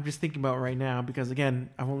 I'm just thinking about right now because, again,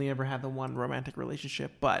 I've only ever had the one romantic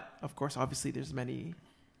relationship. But, of course, obviously there's many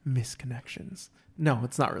misconnections. No,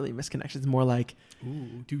 it's not really misconnections. It's more like...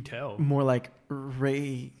 Ooh, do tell. More like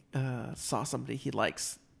Ray saw somebody he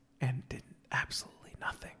likes and did absolutely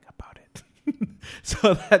nothing about it.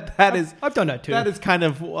 So that is... I've done that too. That is kind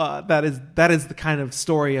of... that is the kind of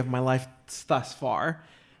story of my life thus far.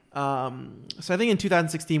 So I think in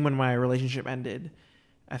 2016 when my relationship ended...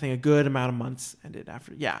 I think a good amount of months ended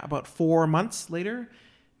after, about 4 months later.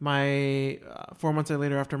 4 months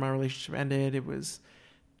later after my relationship ended,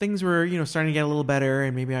 things were, starting to get a little better,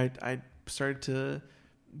 and maybe I started to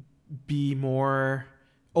be more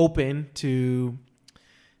open to,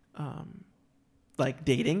 like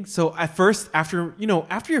dating. So at first, after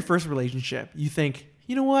your first relationship, you think,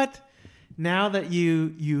 you know what? Now that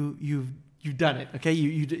you've done it, okay?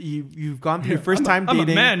 You've gone through your first time dating. I'm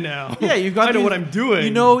a man now. Yeah, you've gone. I know what I'm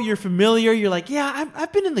doing. You're familiar. You're like, yeah,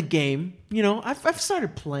 I've been in the game. I've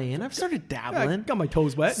started playing. I've started dabbling. Yeah, got my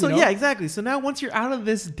toes wet. So yeah, exactly. So now once you're out of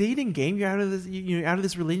this dating game, you're out of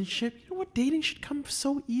this relationship. You know what? Dating should come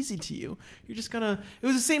so easy to you. You're just gonna. It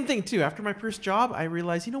was the same thing too. After my first job, I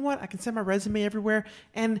realized, you know what? I can send my resume everywhere,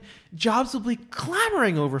 and jobs will be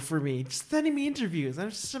clamoring over for me, just sending me interviews. And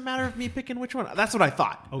it's just a matter of me picking which one. That's what I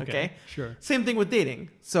thought. Okay, sure. Same thing with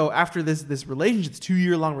dating. So after this relationship, this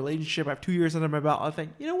 2-year-long relationship, I have 2 years under my belt. I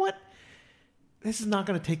think, you know what? This is not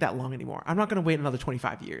going to take that long anymore. I'm not going to wait another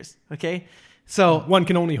 25 years. Okay. So one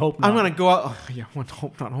can only hope not. I'm going to go out. Oh, yeah, one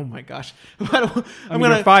hope not. Oh my gosh. I'm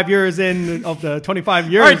going to 5 years in of the 25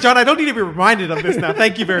 years. All right, John, I don't need to be reminded of this now.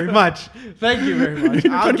 Thank you very much. Thank you very much.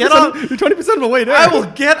 I'll get on. You're 20% of the way there. I will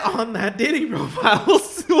get on that dating profile.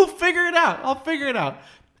 We'll figure it out. I'll figure it out.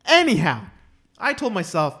 Anyhow, I told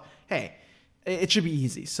myself, hey, it should be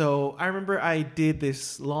easy. So I remember I did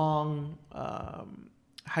this long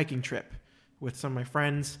hiking trip with some of my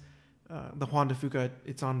friends. The Juan de Fuca,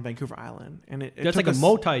 it's on Vancouver Island, and it that's like a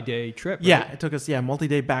multi-day trip. Right? Yeah, it took us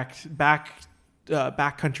multi-day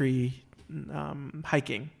backcountry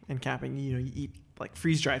hiking and camping. You eat like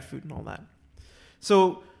freeze-dried food and all that.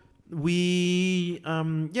 So we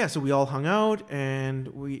we all hung out, and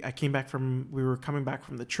we were coming back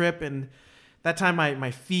from the trip, and that time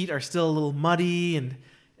my feet are still a little muddy,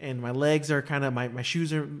 and my legs are kind of my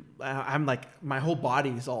shoes are. I'm like my whole body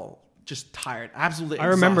is all just tired, absolutely exhausted.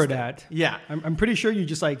 I remember that. Yeah. I'm pretty sure you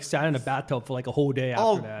just like sat in a bathtub for like a whole day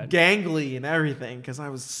after that. All gangly and everything because I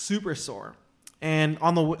was super sore. And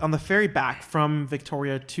on the ferry back from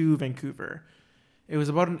Victoria to Vancouver, it was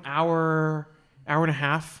about an hour and a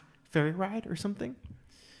half ferry ride or something.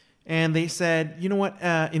 And they said, you know what,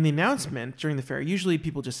 in the announcement during the ferry, usually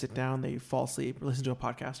people just sit down, they fall asleep, or listen to a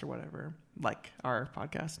podcast or whatever, like our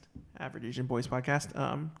podcast, Average Asian Boys podcast.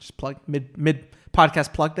 Just plug mid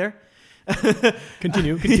podcast plug there.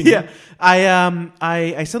 Continue. Yeah,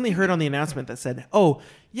 I suddenly heard on the announcement that said, "Oh,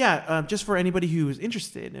 yeah, just for anybody who's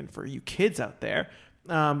interested and for you kids out there,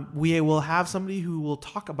 we will have somebody who will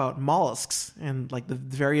talk about mollusks and like the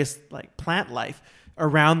various like plant life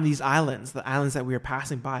around these islands, the islands that we are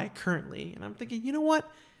passing by currently. And I'm thinking, you know what?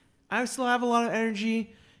 I still have a lot of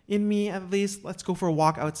energy in me, at least. Let's go for a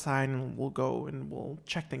walk outside and we'll go and we'll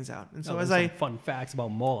check things out. And so some fun facts about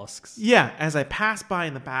mollusks. Yeah, as I passed by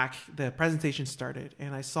in the back, the presentation started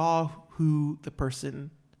and I saw who the person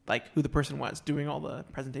was doing all the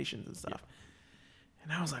presentations and stuff. Yeah.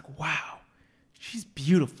 And I was like, wow, she's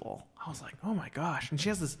beautiful. I was like, oh my gosh. And she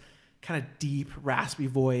has this kind of deep, raspy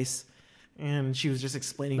voice. And she was just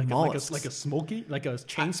explaining mollusks. Like a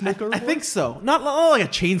chain smoker? I think so. Not like a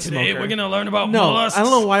chain smoker. Today we're going to learn about mollusks. I don't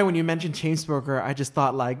know why when you mentioned chain smoker, I just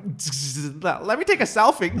thought like, let me take a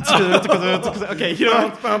selfie. Okay, you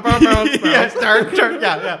know. Yeah, start.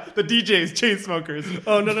 Yeah. The DJs, chain smokers.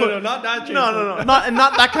 Oh, no. Not that chain smoker. No.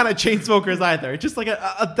 Not that kind of chain smokers either. Just like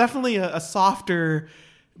definitely a softer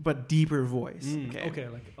but deeper voice.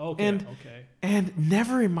 And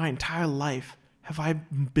never in my entire life have I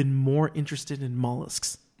been more interested in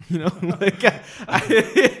mollusks? You know, like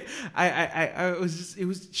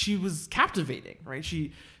she was captivating, right?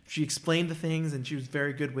 She explained the things and she was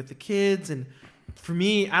very good with the kids. And for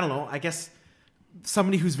me, I don't know, I guess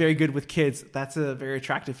somebody who's very good with kids, that's a very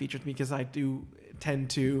attractive feature to me because I do tend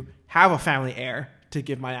to have a family heir to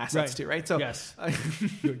give my assets to, right? So yes,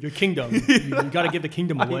 your kingdom, you got to give the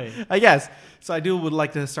kingdom away. I guess. So I would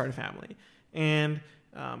like to start a family. And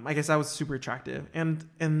I guess that was super attractive,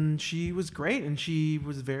 and she was great, and she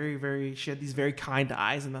was very, very. She had these very kind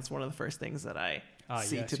eyes, and that's one of the first things that I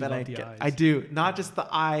see yes, to that I get. Eyes. I do not just the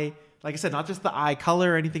eye, like I said, not just the eye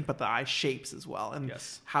color or anything, but the eye shapes as well, and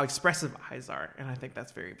how expressive eyes are, and I think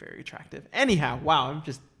that's very, very attractive. Anyhow, wow, I'm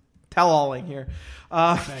just tell-alling here.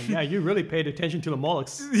 Man, yeah, you really paid attention to the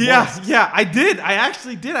mollusks. Yeah, I did. I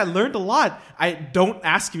actually did. I learned a lot. Don't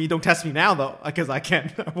test me now though, because I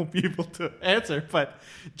won't be able to answer. But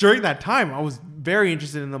during that time, I was very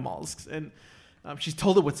interested in the mollusks, and she's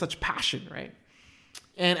told it with such passion, right?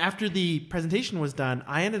 And after the presentation was done,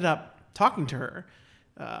 I ended up talking to her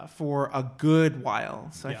for a good while.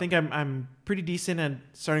 So I think I'm pretty decent at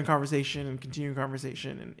starting conversation and continuing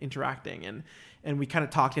conversation and interacting, and we kind of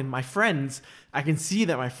talked. And my friends, I can see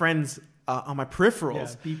that my friends on my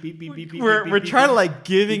peripherals, we're trying to like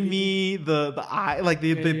giving me the eye, like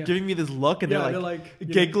they're giving me this look, and they're like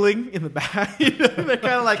giggling in the back. They're kind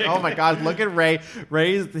of like, oh my gosh, look at Ray.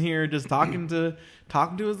 Ray's here just talking to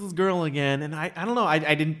this girl again. And I don't know,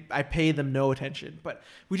 I paid them no attention, but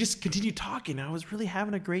we just continued talking. I was really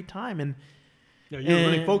having a great time. And you were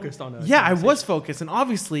really focused on it. Yeah, I was focused, and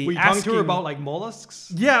obviously were you talking to her about like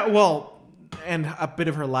mollusks? Yeah, well, and a bit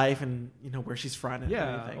of her life, and you know where she's from, and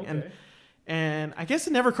everything. Okay. And I guess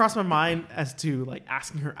it never crossed my mind as to like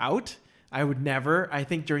asking her out. I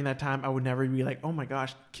think during that time I would never be like, oh my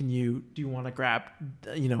gosh, do you want to grab,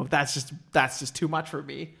 you know, that's just too much for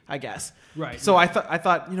me, I guess. Right. So I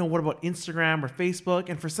thought, you know, what about Instagram or Facebook?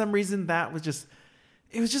 And for some reason it was just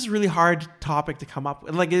a really hard topic to come up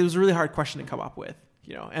with. Like it was a really hard question to come up with,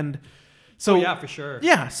 you know. And so yeah, for sure.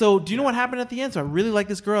 Yeah. So do you know what happened at the end? So I really like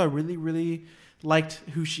this girl. I really, really liked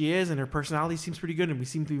who she is, and her personality seems pretty good, and we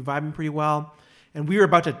seem to be vibing pretty well. And we were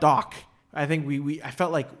about to dock. I think I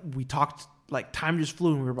felt like we talked, like time just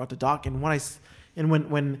flew, and we were about to dock. And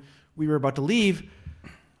when we were about to leave,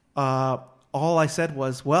 all I said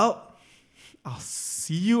was, "Well, I'll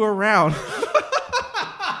see you around."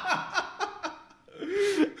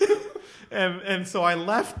 and so I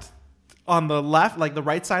left on the left, like the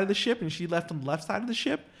right side of the ship, and she left on the left side of the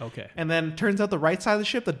ship. Okay. And then turns out the right side of the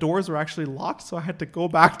ship, the doors were actually locked, so I had to go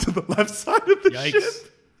back to the left side of the ship.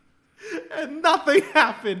 And nothing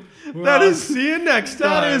happened. Well, see you next time.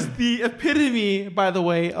 That is the epitome, by the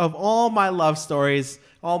way, of all my love stories,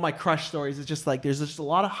 all my crush stories. It's just like there's just a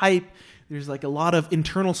lot of hype. There's like a lot of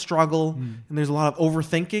internal struggle, and there's a lot of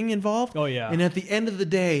overthinking involved. Oh, yeah. And at the end of the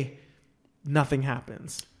day, nothing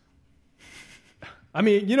happens. I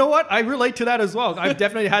mean, you know what? I relate to that as well. I've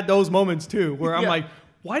definitely had those moments too, where I'm like,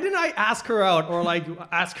 why didn't I ask her out or like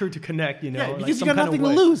ask her to connect? You know, yeah, because you got nothing to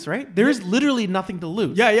lose, right? There is literally nothing to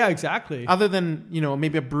lose. Yeah, exactly. Other than, you know,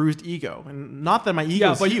 maybe a bruised ego, and not that my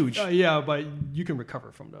ego is huge. But you can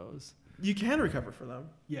recover from those. You can recover from them.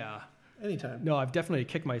 Yeah, anytime. No, I've definitely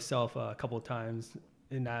kicked myself a couple of times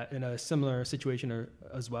in a similar situation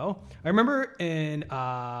as well. I remember in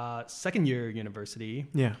second year university.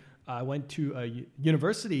 Yeah. I went to a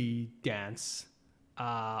university dance.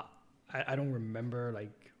 I don't remember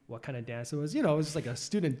like what kind of dance it was. You know, it was just like a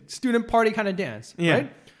student party kind of dance,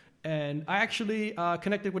 right? And I actually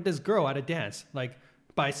connected with this girl at a dance, like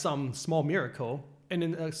by some small miracle. and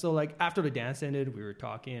then so like after the dance ended, we were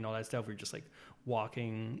talking and all that stuff. We were just like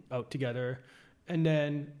walking out together, and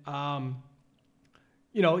then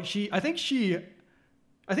you know, I think she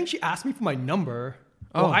asked me for my number.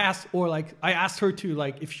 Oh. Or I asked her to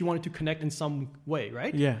like if she wanted to connect in some way,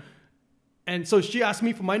 right? Yeah. And so she asked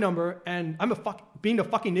me for my number, and being the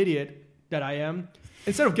fucking idiot that I am,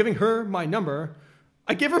 instead of giving her my number,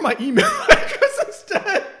 I gave her my email address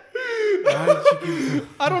instead. Why did you give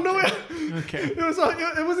I don't know. Okay. It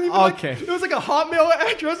wasn't even Okay. like, it was like a Hotmail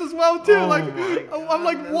address as well too. Oh like my I'm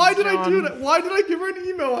like, God, why did I do John. that? Why did I give her an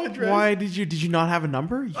email address? Why did you not have a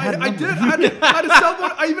number? You had a I number. did. I had a cell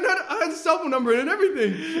phone. I had a cell phone number and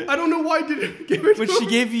everything. I don't know why I didn't give it. But to she her.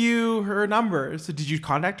 gave you her number. So did you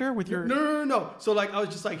contact her with your? No. So like I was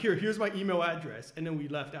just like, here's my email address, and then we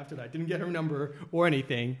left after that. Didn't get her number or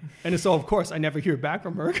anything, and so of course I never hear back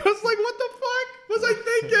from her. Cause like, what the fuck was I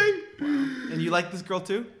thinking? And you like this girl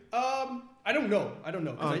too? I don't know.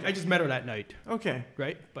 'Cause Okay. I just met her that night, Okay.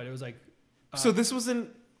 right? But it was like, So this wasn't.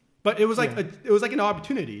 but it was like Yeah. it was like an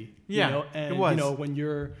opportunity. Yeah, you know? And it was. you know, when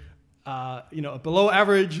you're a below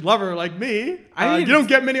average lover like me, I you didn't- don't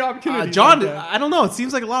get many opportunities. John, like that. I don't know. It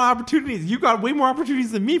seems like a lot of opportunities. You got way more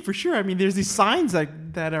opportunities than me for sure. I mean, there's these signs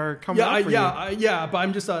that are coming up for you. Yeah, but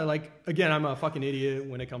I'm just like, again, I'm a fucking idiot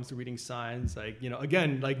when it comes to reading signs. Like, you know,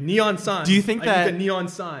 again, like neon signs. Do you think I that- look at neon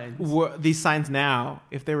signs? These signs now,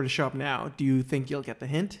 if they were to show up now, do you think you'll get the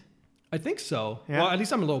hint? I think so. Yeah. Well, at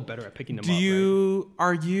least I'm a little better at picking them up.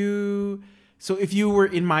 Are you? So if you were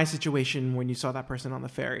in my situation when you saw that person on the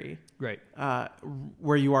ferry, Right.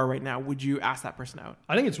 where you are right now, would you ask that person out?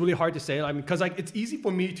 I think it's really hard to say. I mean, because like it's easy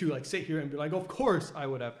for me to like sit here and be like, of course I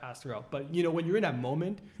would have asked her out. But you know, when you're in that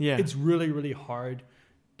moment, Yeah. it's really, really hard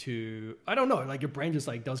to. I don't know. Like your brain just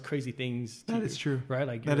like does crazy things. That is true. right?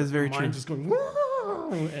 Like That your is very mind true. Just going,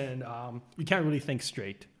 "Whoa," and you can't really think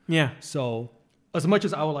straight. Yeah. So as much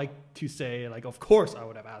as I would like to say, like, of course I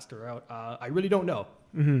would have asked her out, I really don't know.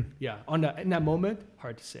 Mm-hmm. Yeah, in that moment,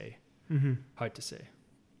 hard to say. Mm-hmm. Hard to say.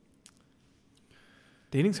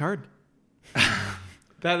 Dating's hard.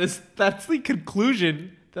 That's the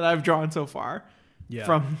conclusion that I've drawn so far Yeah.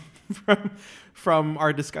 from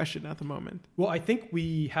our discussion at the moment. Well, I think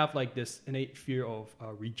we have like this innate fear of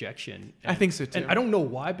rejection. I think so too. And I don't know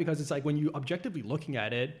why, because it's like when you objectively looking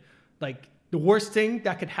at it, like the worst thing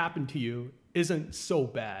that could happen to you isn't so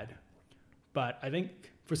bad. But I think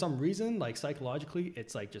for some reason, like psychologically,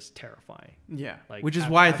 it's like just terrifying. Yeah, Like, which is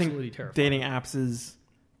why I absolutely think terrifying. dating apps is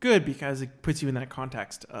good because it puts you in that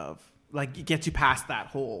context of like it gets you past that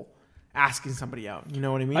whole asking somebody out. You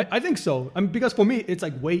know what I mean? I think so. I mean, because for me, it's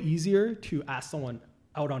like way easier to ask someone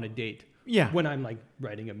out on a date. Yeah. When I'm like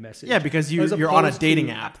writing a message. Yeah, because As you're on a opposed dating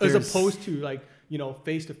to- app. As There's- opposed to like, you know,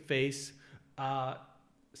 face to face,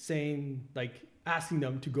 saying like asking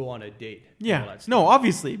them to go on a date. and all Yeah. that stuff. No,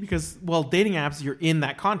 obviously, because well, dating apps, you're in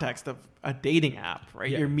that context of a dating app, right?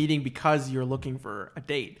 Yeah. You're meeting because you're looking for a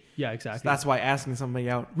date. Yeah, So exactly. that's why asking somebody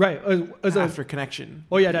out right. after connection.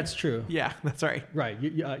 Oh yeah, that's true. Yeah, that's right. Right.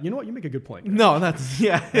 You know what? You make a good point. No, that's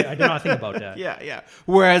yeah. I did not think about that. Yeah.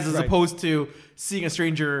 Whereas as Right. opposed to seeing a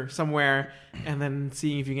stranger somewhere and then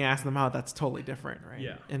seeing if you can ask them out, that's totally different, right?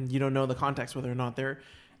 Yeah. And you don't know the context whether or not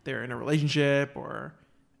they're in a relationship or,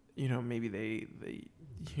 you know, maybe they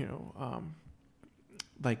you know,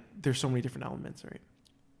 like there's so many different elements, right?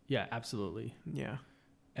 Yeah, absolutely. Yeah.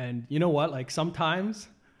 And you know what? Like sometimes,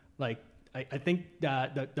 like I think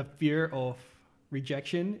that the fear of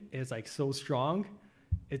rejection is like so strong.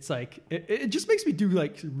 It's like it just makes me do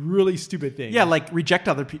like really stupid things. Yeah, like reject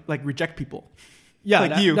other people, like reject people. yeah,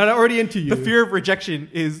 like that, you. that are already into you. The fear of rejection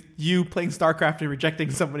is you playing StarCraft and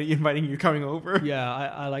rejecting somebody inviting you coming over. Yeah,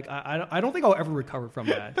 I don't think I'll ever recover from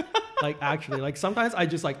that. Like actually, like sometimes I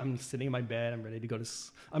just like I'm sitting in my bed, I'm ready to go to,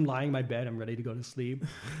 I'm lying in my bed, I'm ready to go to sleep,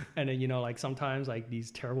 and then you know like sometimes like these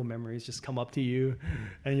terrible memories just come up to you,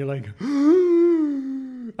 and you're like,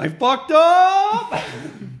 I fucked up.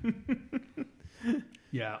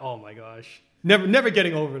 Yeah. Oh my gosh. Never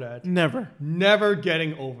getting over that. Never. Never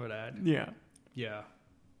getting over that. Yeah. Yeah.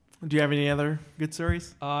 Do you have any other good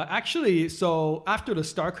stories? Actually, so after the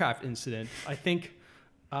StarCraft incident, I think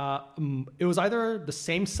it was either the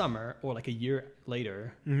same summer or like a year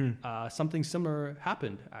later. Something similar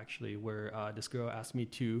happened actually, where this girl asked me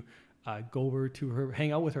to go over to her,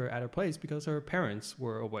 hang out with her at her place because her parents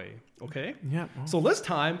were away. Okay. Yeah. So this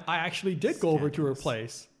time, I actually did go over to her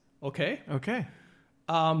place. Okay. Okay.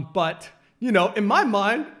 But you know, in my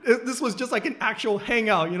mind, this was just like an actual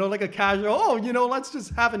hangout, you know, like a casual, oh, you know, let's just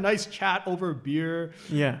have a nice chat over a beer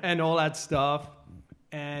Yeah. and all that stuff.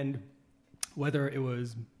 And whether it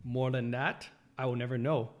was more than that, I will never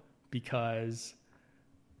know because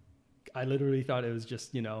I literally thought it was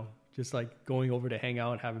just, just like going over to hang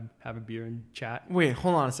out and have a beer and chat. Wait,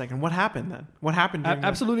 hold on a second. What happened then? What happened?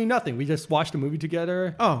 Absolutely nothing. We just watched a movie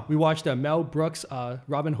together. Oh. We watched Mel Brooks,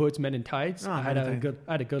 Robin Hood's Men in Tights. Oh, I had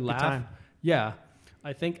a good laugh. time. Yeah.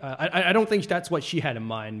 I think, I don't think that's what she had in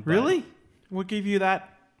mind. But Really? What gave you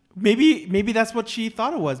that? Maybe that's what she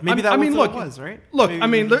thought it was. Maybe I mean, what look, it was, right? Look, Maybe I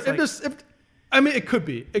mean, it was it could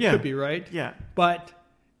be. It Yeah. could be, right? yeah. But,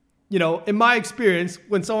 in my experience,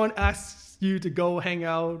 when someone asks you to go hang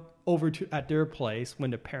out at their place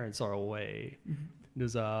when the parents are away,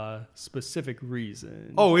 there's a specific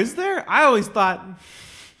reason. Oh, is there? I always thought.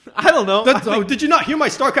 I don't know. Did you not hear my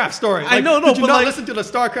StarCraft story? I know, no, Did you but not like- listen to the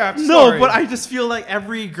StarCraft story? No, but I just feel like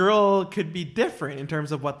every girl could be different in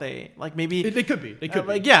terms of what they like. Maybe They could be. They could be.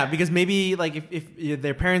 like yeah, because maybe like if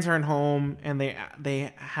their parents aren't home and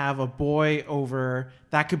they have a boy over,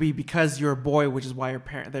 that could be because you're a boy, which is why her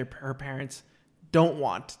parents don't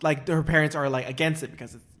want, like, her parents are like against it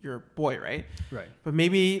because you're a boy, right? Right. But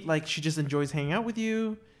maybe like she just enjoys hanging out with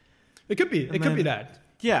you. It could be. It could be that.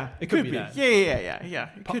 Yeah, It could be that. Yeah.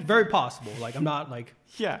 It could, Very possible. Like, I'm not like.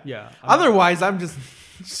 yeah. Yeah. Otherwise, I'm just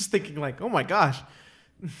thinking like, oh my gosh,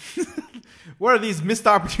 what are these missed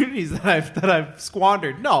opportunities that I've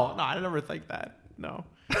squandered? No, I never think that. No.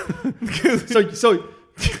 So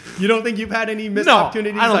you don't think you've had any missed No,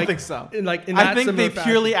 opportunities? I don't like, think so. In that I think similar they fashion?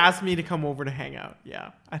 purely asked me to come over to hang out.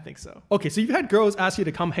 Yeah, I think so. Okay, so you've had girls ask you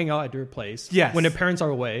to come hang out at their place. Yes. When their parents are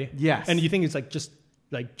away. Yes. And you think it's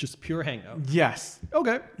just pure hangout. Yes.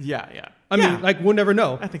 Okay. Yeah. I mean, like, we'll never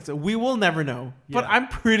know. I think so. We will never know, but Yeah. I'm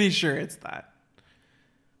pretty sure it's that.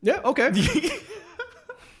 Yeah. Okay.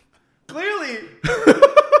 Clearly.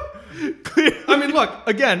 I mean, look,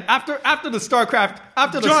 again, after the John,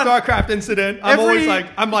 StarCraft incident,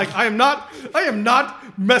 I'm like, I am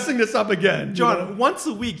not messing this up again. John, once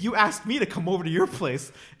a week you asked me to come over to your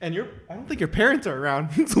place, and I don't think your parents are around.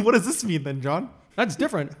 So what does this mean then, John? That's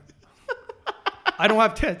different. I don't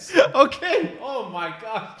have tits. Okay. Oh my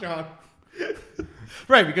gosh, John.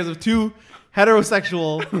 Right, because of two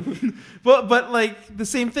heterosexual, but like the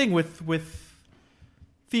same thing with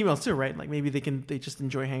females too, right? Like maybe they just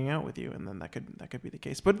enjoy hanging out with you, and then that could be the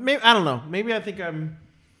case. But maybe I don't know. Maybe I think I'm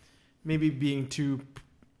being too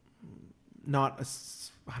not.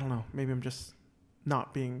 I don't know. Maybe I'm just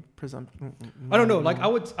not being presumptive. I don't know. Like I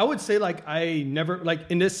would say like I never like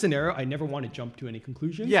in this scenario I never want to jump to any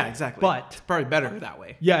conclusions. Yeah, exactly. But it's probably better that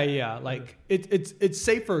way. yeah. Like it's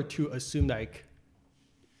safer to assume like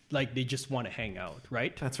they just want to hang out,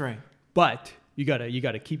 right? That's right. But you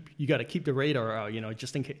gotta keep the radar out,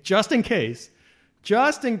 just in case,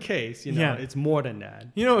 Yeah. it's more than that.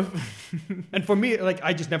 And for me, like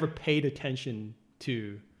I just never paid attention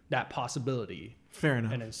to that possibility, Fair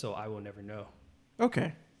enough. and then so I will never know.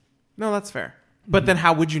 Okay. No, that's fair. But then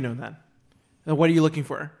how would you know then? What are you looking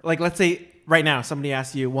for? Like, let's say right now somebody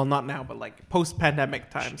asks you, well, not now, but like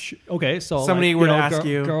post-pandemic times. Okay, so Somebody like, were to ask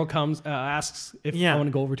you- girl comes asks if Yeah. I want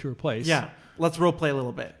to go over to her place. Yeah. Let's role play a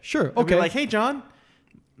little bit. Sure. I'll be Okay. like, hey, John,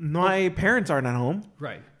 my parents aren't at home.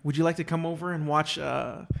 Right. Would you like to come over and watch?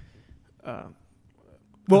 Well,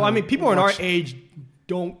 I mean, people in our watch- age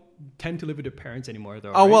don't tend to live with their parents anymore,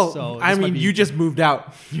 though. Oh right? well, So I this might mean, be- you just moved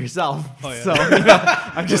out yourself. Oh, yeah. So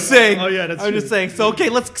I'm just saying. Oh, yeah, that's I'm true. just saying. So okay,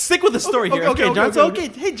 let's stick with the story here. okay, Okay, John. okay, So okay.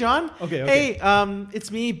 hey, John. Okay. Hey,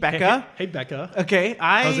 it's me, Becca. Hey, Becca. Okay,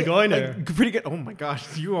 How's it going there? Pretty good. Oh my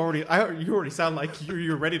gosh, you already sound like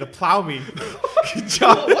you're ready to plow me,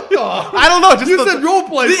 John. What the? I don't know. Just You said role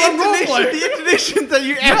play. The so I'm role intonation, playing. the intonation that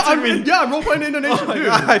you Yeah, answered me. I'm role playing Indonesian Oh my too.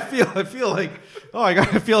 god, I feel like. Oh my god,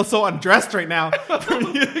 I feel so undressed right now.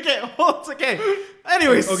 Okay, it's okay.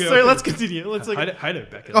 Anyways, Okay, sorry, okay. let's continue. Let's like. Hi there,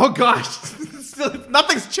 Becca. Oh gosh, Still,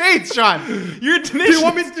 nothing's changed, Sean. Your do intonation.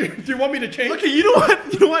 you want me to change? Okay, you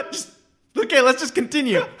know what? Let's just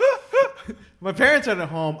continue. My parents are at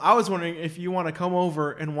home. I was wondering if you want to come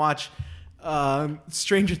over and watch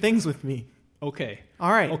Stranger Things with me. Okay.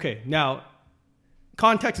 All right. Okay. Now,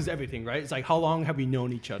 context is everything, right? It's like how long have we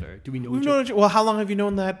known each other? Do we know We've each known well, how long have you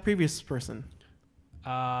known that previous person?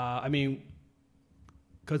 other? I mean,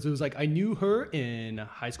 because it was like I knew her in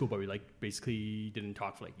high school, but we like basically didn't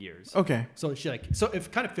talk for like years. Okay. So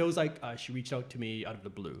it kind of feels like she reached out to me out of the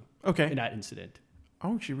blue. Okay. In that incident.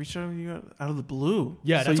 Oh, she reached out to you out of the blue.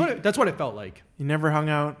 Yeah, So that's what it felt like. you never hung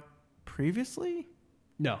out previously?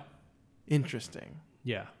 No. Interesting.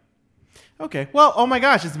 Yeah. Okay. Well, oh my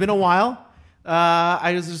gosh, it's been a while.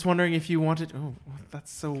 I was just wondering if you wanted. Oh,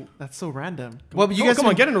 that's so random. Well, but you guys come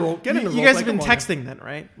on, get in the role. Get in the role. You guys like, have been come on. texting then,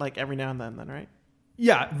 right? Like every now and then, right?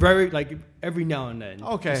 Yeah, very like every now and then.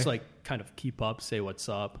 Okay. Just like kind of keep up, say what's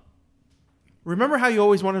up. remember how you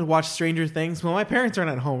always wanted to watch Stranger Things? Well, my parents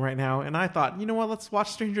aren't at home right now, and I thought, you know what? Let's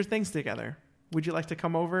watch Stranger Things together. Would you like to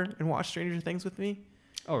come over and watch Stranger Things with me?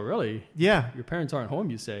 Oh, really? Yeah. Your parents aren't home,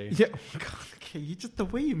 you say? Yeah. God, okay, you just the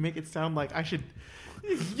way you make it sound like I should.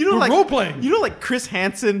 You know, We're like role playing. You know, like Chris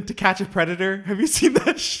Hansen to Catch a Predator. Have you seen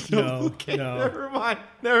that show? No, Okay, no. Never mind.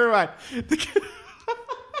 Never mind.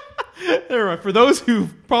 Never mind. For those who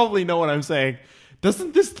probably know what I'm saying,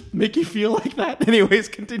 doesn't this make you feel like that? Anyways,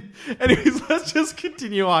 continue. Anyways, let's just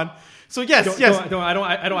continue on. So yes, I don't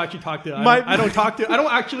actually talk to. I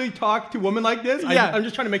don't actually talk to women like this. Yeah. I'm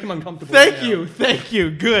just trying to make them uncomfortable. Thank you.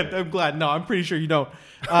 Good. I'm glad. No, I'm pretty sure you don't.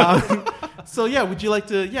 So yeah, would you like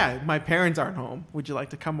to? Yeah, my parents aren't home. Would you like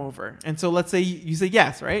to come over? And so let's say you say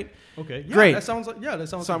yes, right? Okay. Yeah, Great. That sounds like So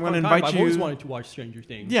like I'm a gonna fun time. invite I've you- always wanted to watch Stranger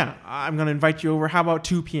Things. Yeah, I'm gonna invite you over. How about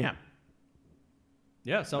 2 p.m.?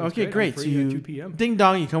 Yeah. Sounds Okay, I'm great. free So at you 2 p.m. ding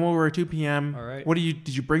dong, you come over at 2 p.m. All right. What do you?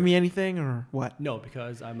 Did you bring me anything or what? No,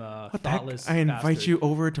 because I'm a What the heck? thoughtless. I invite bastard. you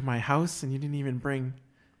over to my house and you didn't even bring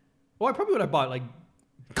Well, I probably would have bought like.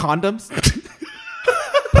 condoms.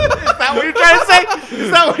 Is that what you're trying to say? Is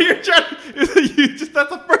that what you're trying to? You just that's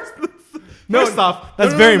the first. First off,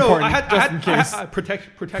 that's very important. Just in case.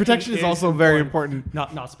 Protection is also very important.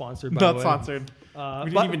 Not sponsored. By Not the way. sponsored. We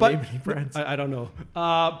didn't even name any brands. I don't know.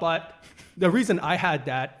 But the reason I had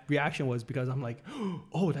that reaction was because I'm like,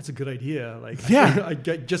 oh, that's a good idea. Like, Yeah.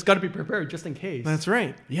 just got to be prepared just in case. That's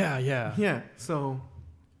right. Yeah. Yeah. So,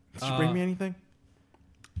 did you bring me anything?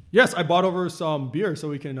 Yes, I bought over some beer so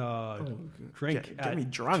we can drink. Get at me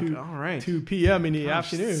drunk. 2, All right. 2 p.m. in the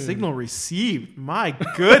Gosh, afternoon. Signal received. My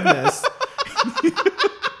goodness.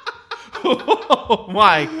 Oh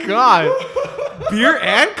my god. Beer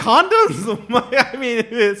and condoms? I mean,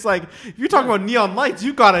 it's like if you're talking about neon lights,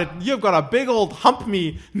 you've got a big old hump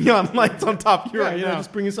me neon lights on top of you right now.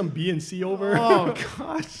 Just bringing some B and C over. Oh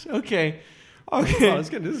gosh. Okay. Oh, this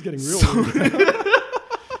is getting real. weird.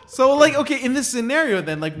 So like, okay, in this scenario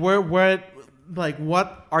then, like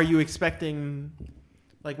what are you expecting?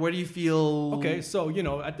 Like, where do you feel? Okay, so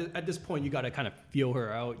at this point, you got to kind of feel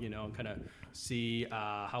her out, and kind of see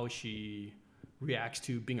how she reacts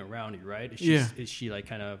to being around you, right? Is she like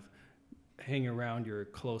kind of hanging around your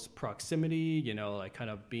close proximity, like kind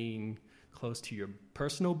of being close to your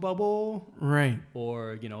personal bubble, Right.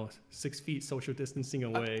 or 6 feet social distancing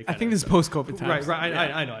away? I think this is post-COVID times. Right.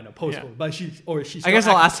 Yeah. I know, post-COVID, Yeah. but she's. I guess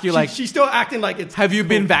I'll ask you, like, she's still acting like it's. Have you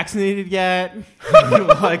been vaccinated yet?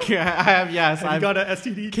 Like, I have. Yes, Have you got an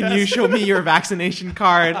STD Can test? you show me your vaccination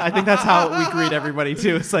card? I think that's how we greet everybody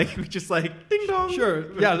too. It's like we just like ding dong. Sure.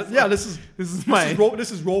 Yeah. This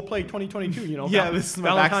is role play 2022. Yeah, this is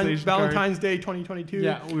my vaccination card. Valentine's Day 2022.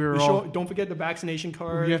 Yeah, we were Don't forget the vaccination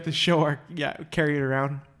card. We have to show our carry it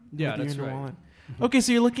around. Yeah, with you that's in your right. wallet. Okay,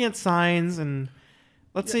 so you're looking at signs, and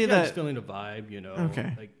let's say that. Just feeling the vibe.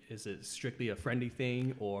 Okay. Like, is it strictly a friendly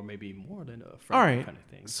thing, or maybe more than a All friendly right. kind of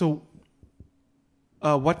thing? So,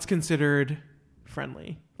 what's considered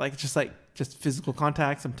friendly? Like just physical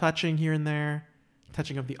contact, some touching here and there,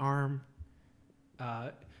 touching of the arm.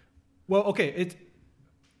 Well, okay,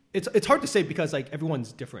 it's hard to say because like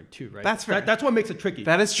everyone's different too, right? That's fair. That's what makes it tricky.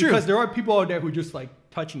 That is true. Because there are people out there who just like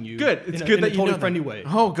touching you. Good. It's in good in that a you totally know friendly that. way.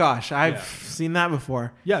 Oh gosh, I've Yeah. seen that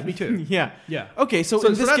before. Yeah, me too. Yeah. Yeah. Okay, so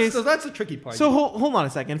in this case, so that's the tricky part. so hold on a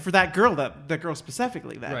second. For that girl, that girl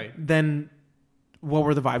specifically, then what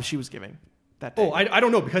were the vibes she was giving that day? Oh, I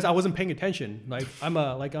don't know because I wasn't paying attention. Like I'm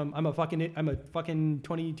a fucking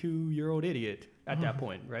 22-year-old idiot at that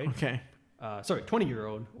point, right? Okay. Sorry,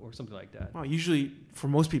 20-year-old or something like that. Well, usually for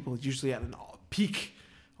most people, it's usually at an peak,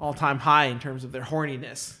 all-time high in terms of their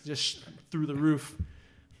horniness, just through the roof.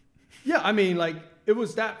 Yeah, I mean, like it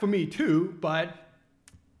was that for me too, but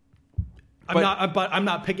I'm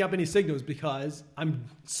not picking up any signals because I'm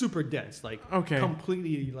super dense, like Okay.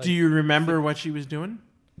 completely. Like, Do you remember what she was doing?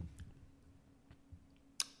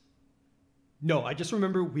 No, I just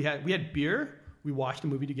remember we had beer. We watched a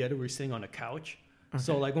movie together. We were sitting on a couch. Okay.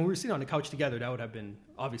 So like when we were sitting on the couch together, that would have been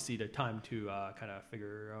obviously the time to kind of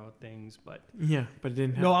figure out things. But Yeah, but it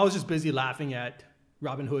didn't happen. no, I was just busy laughing at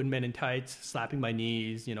Robin Hood Men in Tights, slapping my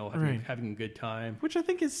knees, Right. having a good time. Which I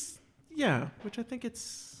think that's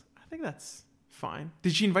fine.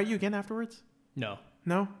 Did she invite you again afterwards? No.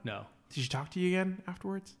 No? No. Did she talk to you again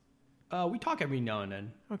afterwards? We talk every now and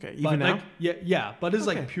then. Okay, But even now? like, yeah, but it's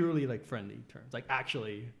Okay. like purely like friendly terms. Like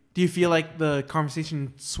actually, Do you feel like the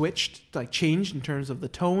conversation switched, like changed in terms of the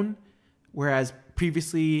tone? Whereas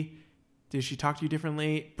previously, did she talk to you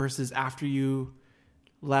differently versus after you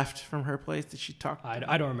left from her place? Did she talk?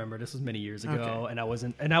 I don't remember. This was many years ago, Okay. and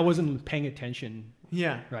I wasn't paying attention.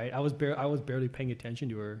 Yeah. Right, I was barely paying attention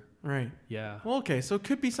to her. Right. Yeah. Well, okay. So it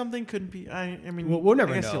could be something, couldn't be. I mean, We'll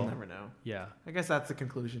never I guess know. you'll never know. Yeah. I guess that's the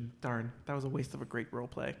conclusion. Darn, that was a waste of a great role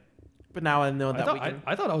play. But now I know that we can.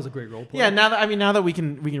 I thought that was a great role play. Yeah. Now that we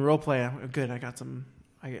can role play, I'm good. I got some.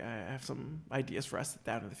 I have some ideas for us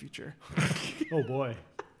down in the future. Oh boy.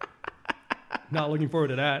 Not looking forward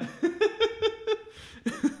to that.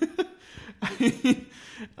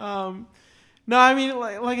 No, I mean,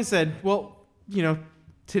 like I said, well,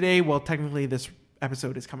 today, technically this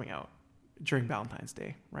episode is coming out during Valentine's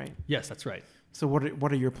Day, right? Yes, that's right. So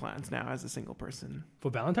what are your plans now as a single person?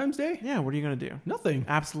 For Valentine's Day? Yeah, what are you going to do? Nothing.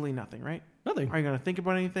 Absolutely nothing, right? Nothing. Are you going to think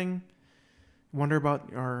about anything? Wonder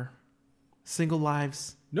about our single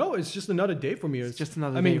lives? No, it's just another day for me. It's just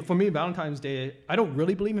another I day. mean, for me, Valentine's Day, I don't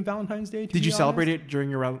really believe in Valentine's Day. Did you celebrate it during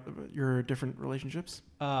your different relationships?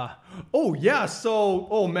 Oh, yeah. So,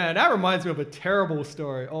 oh, man, that reminds me of a terrible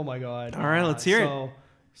story. Oh, my God. All right, let's hear it.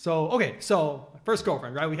 Okay. So, first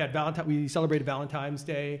girlfriend, right? We celebrated Valentine's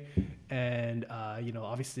Day. And,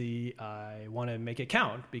 obviously, I want to make it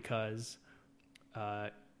count because,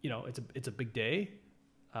 it's a big day.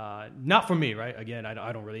 Not for me, right? Again,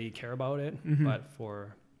 I don't really care about it, but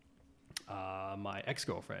for my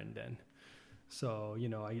ex-girlfriend, and so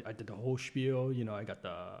I did the whole spiel. I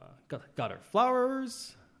got her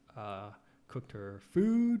flowers, cooked her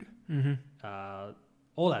food,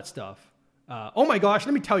 all that stuff. Oh my gosh,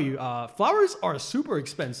 let me tell you, flowers are super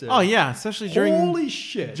expensive. Oh yeah, especially during holy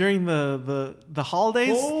shit during the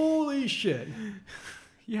holidays. Holy shit!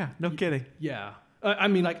 Yeah, no kidding. Yeah. I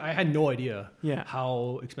mean, I had no idea Yeah.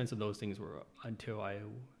 how expensive those things were until I,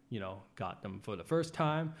 got them for the first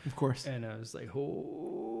time. Of course. And I was like,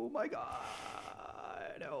 oh my God.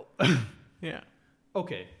 No. Yeah.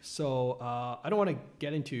 Okay, so I don't want to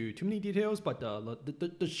get into too many details, but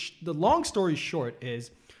the long story short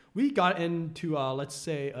is we got into, let's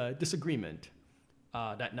say, a disagreement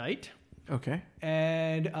that night. Okay.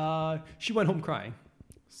 And she went home crying.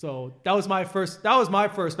 So that was my first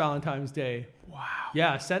Valentine's Day. Wow.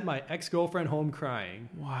 Yeah, I sent my ex-girlfriend home crying.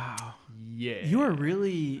 Wow. Yeah. You are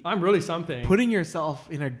really I'm really something. putting yourself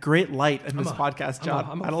in a great light in this podcast,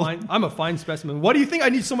 John. I'm a fine specimen. What do you think I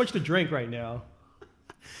need so much to drink right now?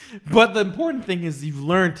 But the important thing is you've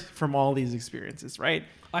learned from all these experiences, right?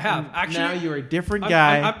 I have. Actually, now you're a different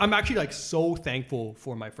guy. I'm actually so thankful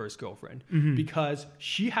for my first girlfriend because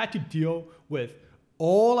she had to deal with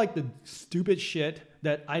all the stupid shit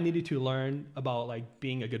that I needed to learn about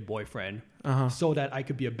being a good boyfriend so that I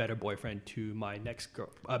could be a better boyfriend to my next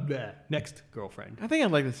girlfriend. I think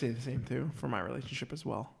I'd like to say the same too for my relationship as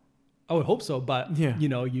well. I would hope so, but Yeah.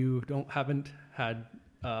 You haven't had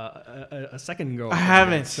a second girlfriend. I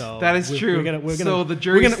haven't. Yet, so that is true. We're gonna, so the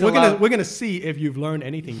jury's still out. We're gonna see if you've learned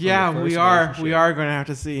anything. From Yeah, your first we are. relationship. We are going to have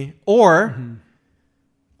to see. Or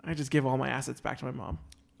I just give all my assets back to my mom.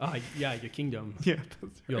 Yeah, your kingdom, Yeah.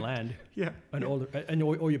 That's your right. land, Yeah. and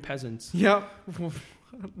all your peasants. Yeah.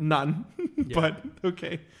 None. Yeah. But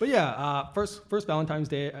okay. But yeah, first Valentine's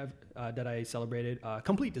Day that I celebrated,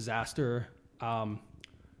 complete disaster.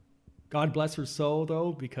 God bless her soul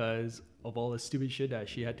though, because of all the stupid shit that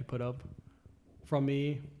she had to put up from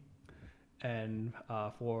me, and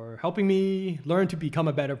for helping me learn to become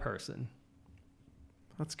a better person.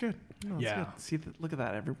 That's good. No, that's Yeah. good. See, look at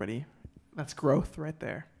that, everybody. That's growth right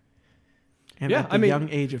there. And Yeah, at the young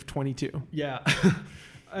age of 22. Yeah.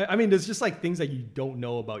 I mean, there's just things that you don't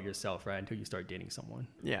know about yourself, right, until you start dating someone.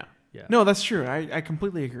 Yeah. Yeah. No, that's true. I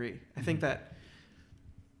completely agree. I think that,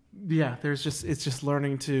 it's just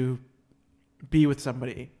learning to be with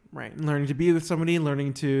somebody, right? Learning to be with somebody,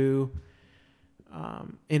 learning to,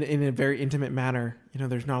 in a very intimate manner.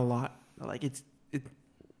 There's not a lot,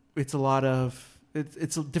 it's a lot of,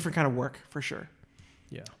 it's a different kind of work for sure.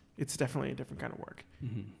 Yeah. It's definitely a different kind of work.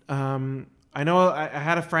 Mm-hmm. I know I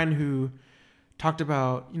had a friend who talked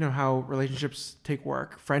about, how relationships take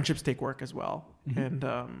work, friendships take work as well. Mm-hmm.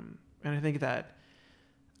 And I think that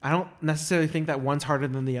I don't necessarily think that one's harder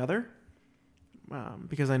than the other.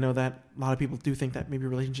 Because I know that a lot of people do think that maybe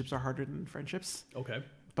relationships are harder than friendships. Okay.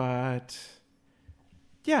 But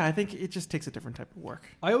yeah, I think it just takes a different type of work.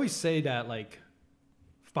 I always say that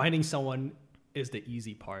finding someone is the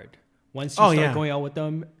easy part. Once you start going out with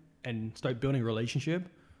them and start building a relationship,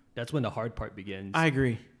 that's when the hard part begins. I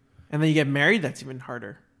agree. And then you get married, that's even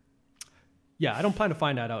harder. Yeah, I don't plan to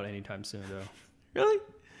find that out anytime soon, though. Really?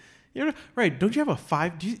 Right. Don't you have a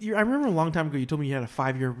 5? I remember a long time ago you told me you had a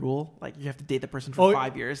 5-year rule. You have to date the person for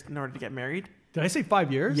 5 years in order to get married. Did I say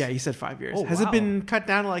 5 years? Yeah, you said 5 years. Oh, Has it been cut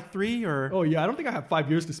down to 3 or? Oh, yeah. I don't think I have 5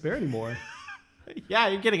 years to spare anymore. Yeah,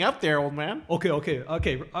 you're getting up there, old man.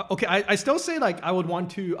 Okay. I still say like I would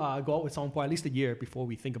want to go out with someone for at least a year before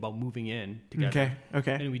we think about moving in together.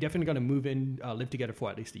 Okay. And we definitely gonna move in, live together for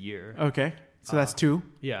at least a year. Okay. So that's 2.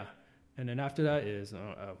 Yeah. And then after that is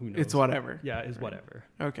who knows? It's whatever. Yeah, it's whatever.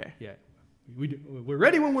 Okay. Yeah, we're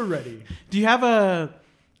ready when we're ready. Do you have I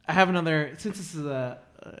have another, since this is a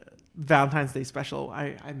Valentine's Day special,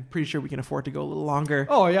 I'm pretty sure we can afford to go a little longer.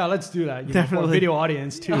 Oh yeah, let's do that. You Definitely. know, for video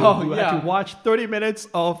audience too. Oh, who yeah. had to watch 30 minutes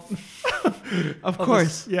of. Of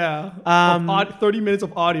course. Yeah. 30 minutes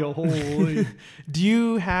of audio. Holy. Do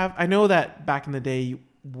you have, I know that back in the day,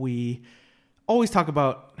 we always talk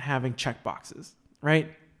about having check boxes,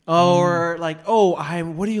 right? Or like,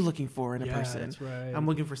 what are you looking for in a person? That's right. I'm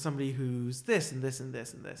looking for somebody who's this and this and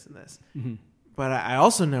this and this and this. Mm-hmm. But I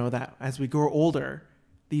also know that as we grow older,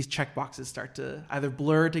 these check boxes start to either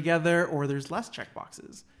blur together or there's less check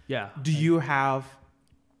boxes. Yeah. Do you have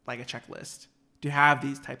like a checklist? Do you have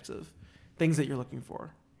these types of things that you're looking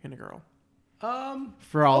for in a girl?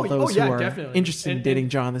 For all those who are definitely. interested in dating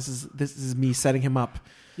John, this is me setting him up.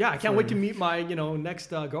 Yeah, I can't wait to meet my next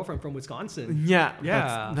girlfriend from Wisconsin.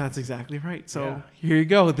 Yeah. That's exactly right. So here you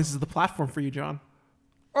go. This is the platform for you, John.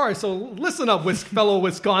 All right, so listen up, fellow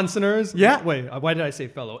Wisconsiners. Yeah. Wait, why did I say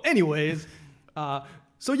fellow? Anyways,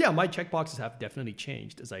 so yeah, my checkboxes have definitely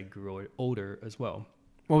changed as I grew older as well.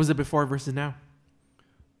 What was it before versus now?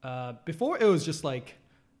 Before it was just like,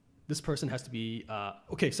 this person has to be,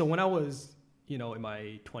 okay, so when I was, in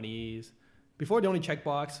my 20s, before the only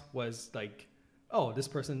checkbox was like, oh, this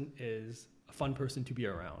person is a fun person to be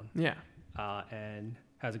around. Yeah. And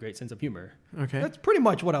has a great sense of humor. Okay. That's pretty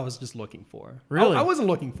much what I was just looking for. Really? I wasn't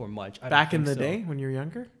looking for much. Back in the day when you were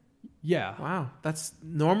younger? Yeah. Wow. That's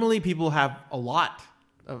normally people have a lot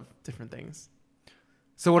of different things.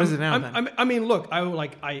 So what is it now then? I mean, look,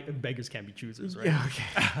 beggars can't be choosers, right? Yeah,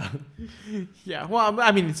 okay. Yeah, well,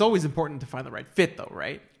 I mean, it's always important to find the right fit though,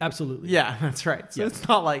 right? Absolutely. Yeah, that's right. So it's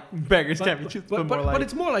not like beggars can't be choosers, but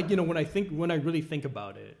it's more like, when I really think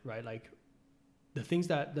about it, right? Like the things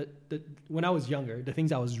that when I was younger, the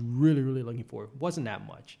things I was really, really looking for wasn't that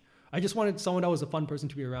much. I just wanted someone that was a fun person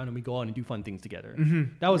to be around and we go out and do fun things together.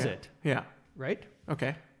 Mm-hmm. That was it. Yeah. Right?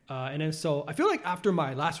 Okay. And then so I feel like after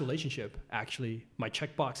my last relationship, actually, my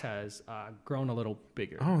checkbox has grown a little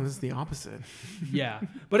bigger. Oh, this is the opposite. Yeah.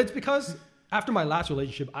 But it's because after my last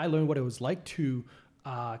relationship, I learned what it was like to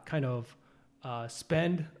kind of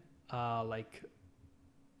spend like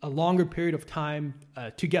a longer period of time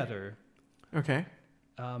together. Okay.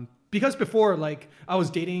 Because before, like, I was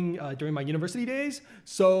dating during my university days,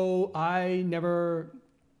 so I never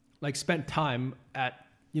like spent time at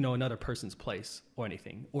another person's place or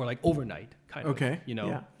anything, or like overnight kind of. Okay.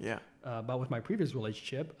 Yeah. But with my previous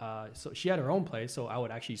relationship, so she had her own place, so I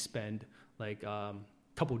would actually spend like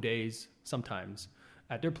couple days sometimes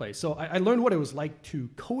at their place. So I learned what it was like to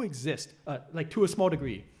coexist, like to a small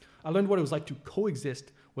degree. I learned what it was like to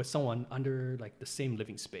coexist with someone under like the same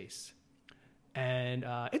living space. And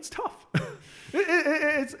it's tough.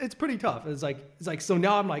 It's pretty tough. It's like so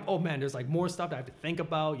now I'm like, oh man, there's like more stuff that I have to think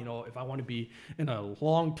about. If I want to be in a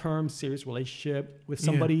long-term serious relationship with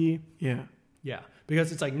somebody. Yeah.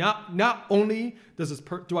 Because it's like not only does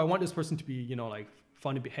do I want this person to be like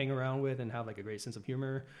fun to hang around with and have like a great sense of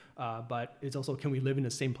humor, but it's also, can we live in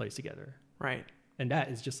the same place together? Right. And that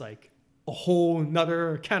is just like a whole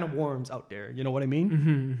nother can of worms out there. You know what I mean?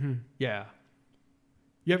 Mm-hmm, mm-hmm. Yeah.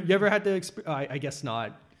 You ever had to I guess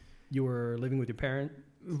not. You were living with your parent?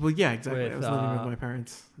 Well, yeah, exactly. I was living with my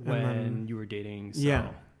parents. When you were dating. So, yeah.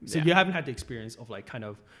 So you haven't had the experience of like kind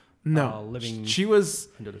of living she was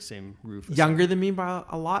under the same roof. Younger than me by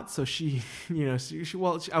a lot. So she, I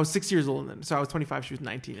was 6 years old then. So I was 25. She was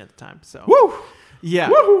 19 at the time. So. Woo! Yeah.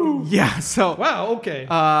 Woo! Yeah. So. Wow. Okay.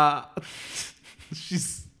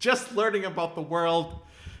 She's just learning about the world.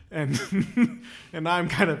 And I'm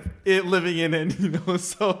kind of living in it,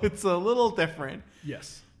 so it's a little different.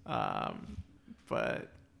 Yes. But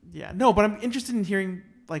yeah, no, but I'm interested in hearing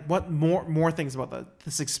like what more things about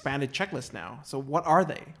this expanded checklist now. So what are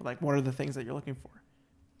they? Like, what are the things that you're looking for?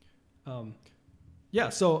 Yeah.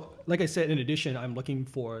 So like I said, in addition, I'm looking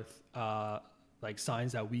for like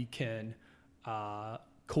signs that we can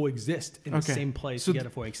coexist in the same place together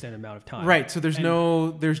for an extended amount of time. Right. So there's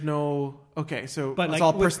no okay. So but it's like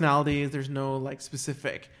all personalities. There's no like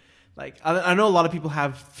specific, like I know a lot of people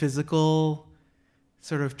have physical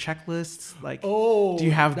sort of checklists. Like, do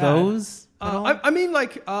you have those? I mean,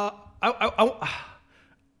 like,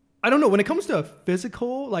 I don't know. When it comes to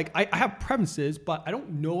physical, like I have preferences, but I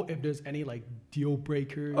don't know if there's any like deal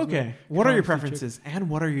breakers. Okay. What are your preferences and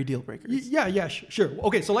what are your deal breakers? Yeah, sure.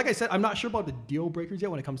 Okay, so like I said, I'm not sure about the deal breakers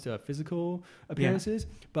yet when it comes to physical appearances,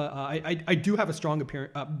 but I do have a strong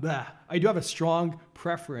I do have a strong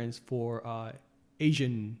preference for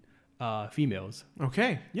Asian females.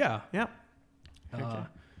 Okay. Yeah. Yeah.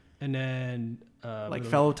 And then Like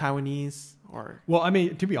fellow Taiwanese or... Well, I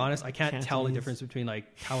mean, to be honest, I can't tell the Cantonese. difference between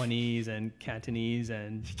like Taiwanese and Cantonese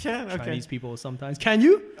and can? Okay. Chinese people sometimes. Can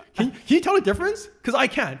you? Can you tell the difference? Because I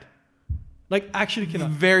can't. Like, actually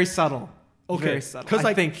cannot. Very subtle. Okay. Very subtle. Because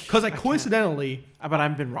I think... coincidentally... But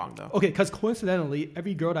I've been wrong, though. Okay, because coincidentally,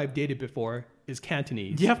 every girl that I've dated before is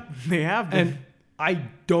Cantonese. Yep, they have been. And I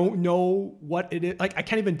don't know what it is. Like, I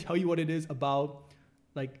can't even tell you what it is about,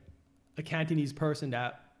 like, a Cantonese person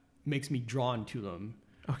that makes me drawn to them.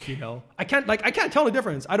 Okay. You know? I can't tell the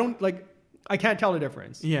difference. I can't tell the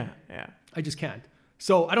difference. Yeah. I just can't.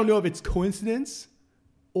 So I don't know if it's coincidence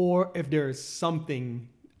or if there's something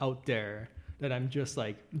out there that I'm just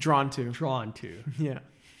like Drawn to. Yeah.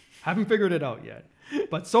 Haven't figured it out yet.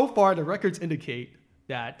 But so far the records indicate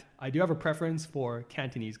that I do have a preference for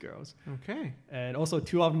Cantonese girls. Okay. And also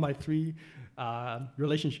 2 of my 3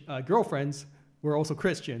 girlfriends were also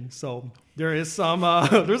Christian. So there is some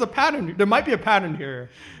there's a pattern. There might be a pattern here.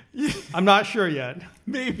 I'm not sure yet.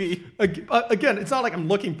 Maybe. Again, it's not like I'm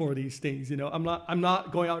looking for these things, you know. I'm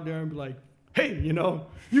not going out there and be like, "Hey, you know,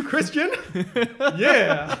 you Christian?"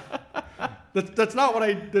 Yeah. That's not what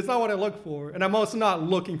I look for. And I'm also not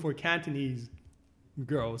looking for Cantonese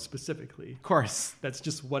girls specifically. Of course. That's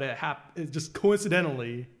just what it just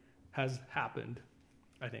coincidentally has happened,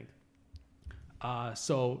 I think.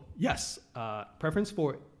 So yes, preference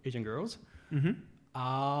for Asian girls.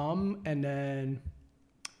 Mm-hmm. And then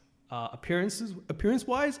appearance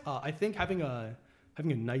wise, I think having a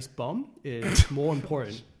nice bum is more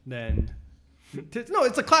important than. No,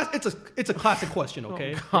 it's a classic question,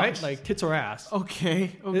 okay? Right? Like tits or ass.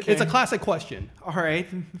 Okay. It's a classic question, All right.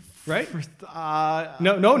 right?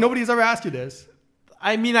 No, nobody's ever asked you this.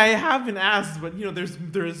 I mean, I have been asked, but you know,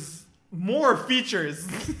 there's more features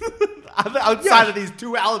outside of these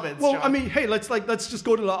 2 elements. Well, John. I mean, hey, let's just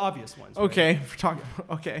go to the obvious ones. Right? Okay, we're talking.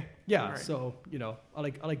 Okay. Yeah. All right. So you know, I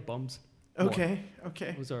like bums. more. Okay.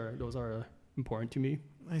 Those are important to me.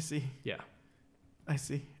 I see. Yeah. I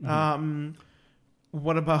see. Mm-hmm.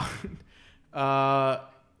 What about?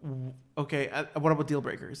 Okay. What about deal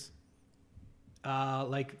breakers?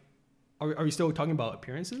 Like, are we still talking about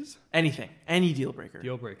appearances? Anything. Any deal breaker.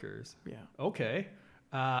 Deal breakers. Yeah. Okay.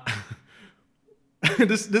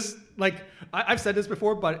 This like I've said this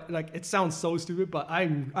before, but like it sounds so stupid, but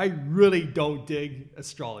I really don't dig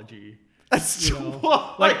astrology. That's You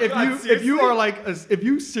know? Like if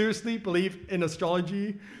you seriously believe in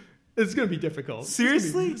astrology, it's gonna be difficult.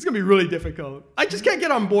 Seriously? It's gonna be really difficult. I just can't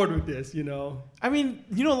get on board with this, you know. I mean,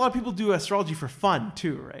 you know, a lot of people do astrology for fun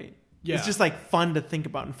too, right? Yeah. It's just like fun to think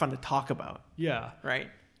about and fun to talk about, Yeah. right?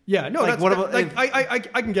 Yeah, no, Like, that's what about- like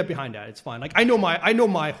I can get behind that. It's fine. Like I know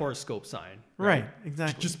my horoscope sign. Right.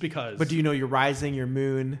 Exactly. Just because. But do you know your rising, your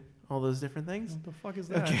moon, all those different things? what the fuck is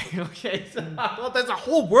that? Okay. So, well, there's a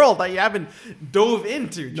whole world that you haven't dove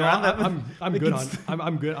into, No, John. I'm good on.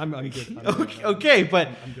 I'm good. I'm good. I'm good on that. Okay, but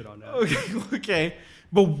I'm good on that. okay.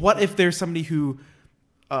 But what if there's somebody who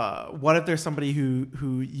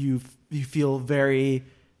you feel very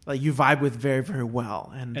like you vibe with very, very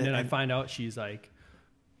well, and And then I find out she's like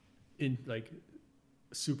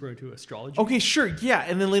super into astrology. okay, sure, yeah,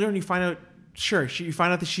 and then later on you find out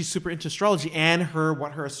that she's super into astrology, and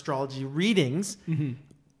her astrology readings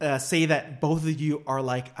say that both of you are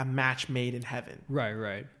like a match made in heaven.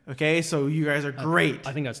 Right. Okay, so you guys are great.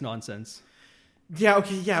 I think that's nonsense. Yeah,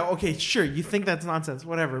 okay, sure. You think that's nonsense,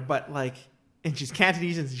 whatever, but like, and she's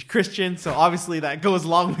Cantonese and she's Christian, so obviously that goes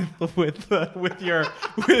along with your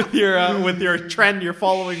trend, your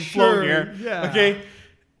following flow Sure, here. yeah. Okay.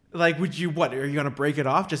 Like, are you gonna break it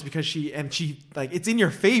off just because she like it's in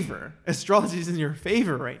your favor? Astrology is in your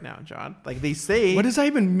favor right now, John. Like they say. What does that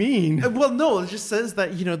even mean? Well, no, it just says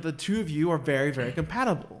that you know the 2 of you are very, very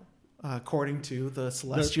compatible, according to the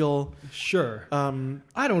celestial. Sure.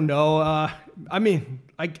 I don't know. I mean,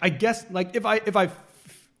 I guess like if I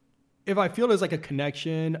feel there's like a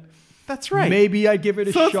connection, that's right. maybe I'd give it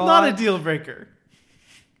a so shot. It's not a deal breaker.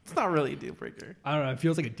 It's not really a deal breaker. I don't know. It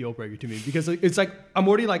feels like a deal breaker to me because it's like I'm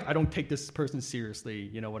already like I don't take this person seriously.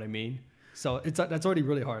 You know what I mean? So that's already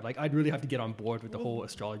really hard. Like I'd really have to get on board with the whole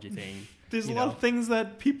astrology thing. There's a lot of things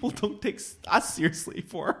that people don't take us seriously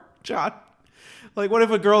for, John. Like, what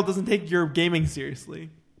if a girl doesn't take your gaming seriously?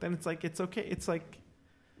 Then it's like it's okay. It's like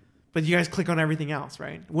But you guys click on everything else,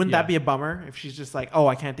 right? Wouldn't Yeah. that be a bummer if she's just like, oh,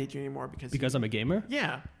 I can't date you anymore because I'm a gamer.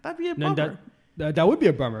 yeah, that'd be a Then bummer. that would be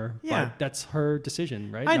a bummer. Yeah. But that's her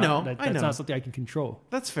decision, right? I know, That's I know. not something I can control.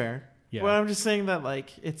 That's fair. Yeah. Well, I'm just saying that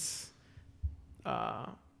like it's, I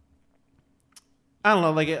don't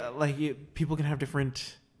know, people can have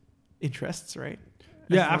different interests, right?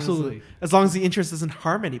 Yeah, As long as absolutely. as long as the interest doesn't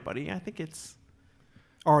harm anybody, I think it's,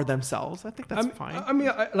 or themselves. I think that's fine. I mean,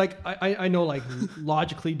 I know like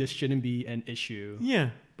logically this shouldn't be an issue, Yeah.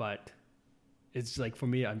 but it's like for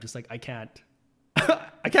me, I'm just like I can't,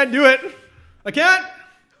 I can't do it. I can't.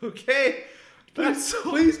 Okay.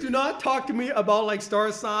 Please do not talk to me about like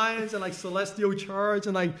star signs and like celestial charge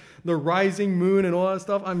and like the rising moon and all that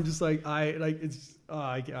stuff. I'm just like I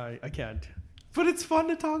can't. But it's fun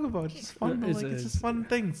to talk about. It's just fun. It It's is. just fun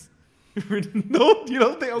things. No, you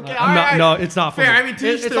don't think? Okay, I'm not- no, it's not for fair. me. I mean, to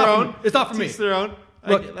each It's their not for own. me. It's not for me. To each their own.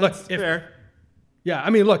 Look, That's if- fair. Yeah, I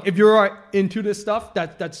mean, look, if you're into this stuff,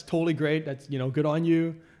 that's totally great. That's good on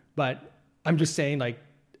you. But I'm just saying like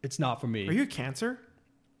it's not for me. Are you a Cancer?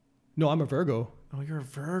 No, I'm a Virgo. Oh, you're a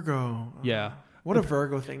Virgo. Yeah. What a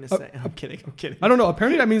Virgo thing to say. I'm kidding. I don't know.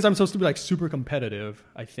 Apparently that means I'm supposed to be like super competitive,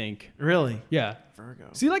 I think. Really? Yeah. Virgo.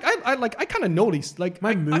 See, like I kind of know these. Like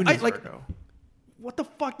My moon I, is like, Virgo. What the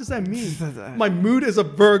fuck does that mean? That- My mood is a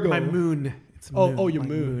Virgo. My moon. It's Oh, moon. oh, your like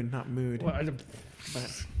moon. Not mood. Well, But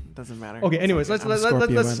it doesn't matter. okay. It's Anyways, okay. let's I'm a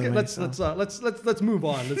Scorpio, by the way, let's move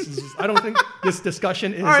on. I don't think this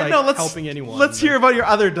discussion is All right, like no, let's helping anyone. Let's hear about your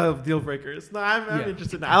other deal breakers. No, I'm Yeah.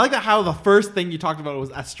 interested. I like that how the first thing you talked about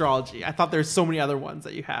was astrology. I thought there's so many other ones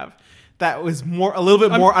that you have that was a little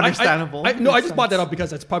bit more understandable. I just brought that up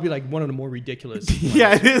because that's probably like one of the more ridiculous.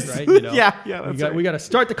 Yeah, it is. Right? Yeah, that's right. We got to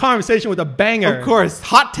start the conversation with a banger. Of course,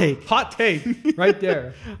 hot take. Hot take right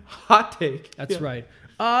there. Hot take. That's Yeah. right.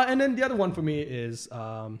 And then the other one for me is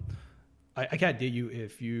I can't date you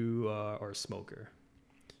if you are a smoker.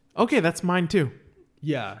 Okay, that's mine too.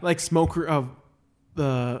 Yeah. Like smoker of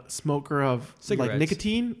Cigarettes. like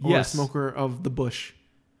nicotine, or Yes. smoker of the bush,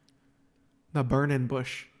 the burn-in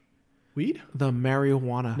bush, Weed? the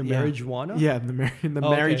marijuana, The yeah. marijuana? Yeah, the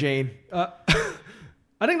Mary okay. Jane.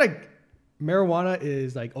 I think like marijuana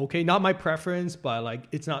is like okay, not my preference, but like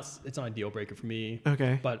it's not a deal breaker for me.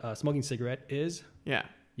 Okay. But smoking cigarette is. Yeah.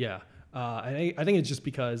 Yeah. I think it's just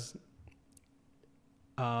because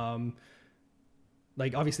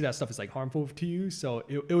like obviously that stuff is like harmful to you, so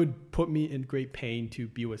it would put me in great pain to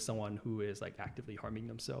be with someone who is like actively harming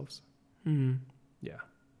themselves. Mm. Yeah.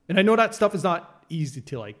 And I know that stuff is not easy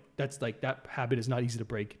to like that habit is not easy to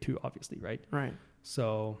break too, obviously, right? Right.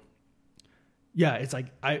 So yeah,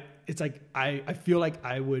 I feel like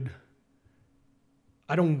I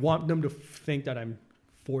don't want them to think that I'm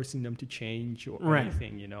forcing them to change or Right.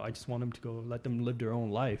 anything, I just want them to go let them live their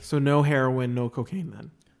own life. So no heroin, no cocaine,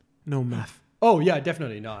 then, no meth, Oh yeah,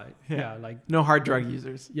 definitely not. Yeah. Yeah, like no hard drug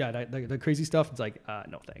users. yeah, the crazy stuff. It's like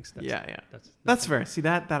no thanks. Yeah. That's That's fair. See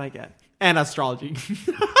that I get. And astrology.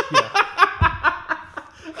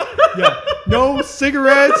 yeah. No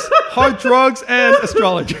cigarettes, hard drugs, and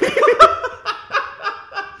astrology.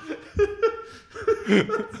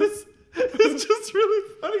 It's just really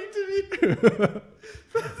funny to me.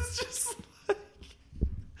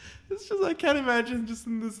 It's just I can't imagine just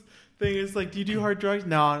in this thing. It's like, do you do hard drugs?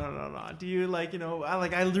 No. Do you like,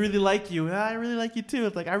 I really like you. I really like you too.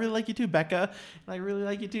 It's like, I really like you too, Becca. And I really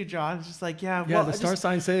like you too, John. It's just like, yeah. Yeah, well, the I star just,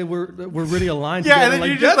 signs say we're really aligned. Yeah, together. and then like,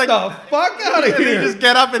 you just get like- the fuck out of and here. they just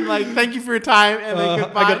get up and like, thank you for your time, and then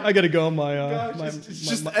goodbye. I gotta go. My, Gosh, my it's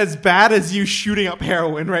just as bad as you shooting up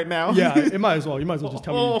heroin right now. yeah, it might as well. You might as well just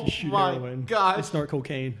tell me Oh to shoot my heroin. gosh. And snort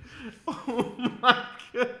cocaine. Oh my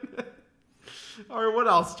goodness. All right, what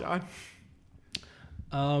else, John?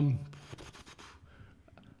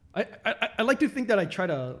 I like to think that I try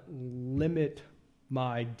to limit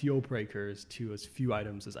my deal breakers to as few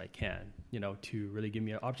items as I can, to really give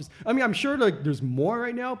me options. I mean, I'm sure like there's more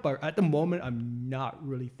right now, but at the moment, I'm not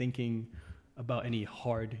really thinking about any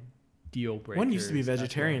hard deal breakers. One used to be at the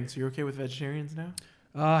vegetarian, so you're okay with vegetarians now?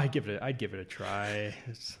 I'd give it a try.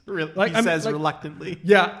 Really? Like, He I'm- says like- reluctantly.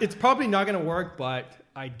 Yeah, it's probably not gonna work, but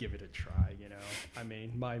I'd give it a try. I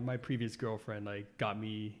mean, my previous girlfriend like got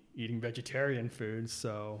me eating vegetarian food,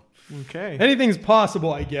 so Okay. anything's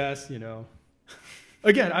possible, I guess.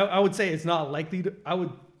 Again, I would say it's not likely to. I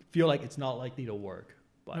would feel like it's not likely to work,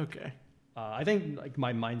 but Okay. I think like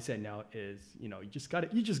my mindset now is, you just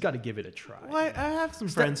gotta give it a try. Well, I have some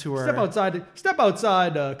friends who are step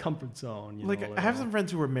outside the comfort zone. like I have some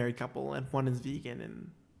friends who are a married couple, and one is vegan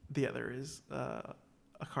and the other is a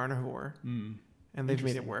carnivore, and they've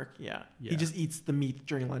made it work. Yeah. He Yeah. just eats the meat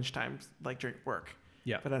during lunchtime, like during work.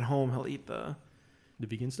 Yeah. But at home, he'll eat the The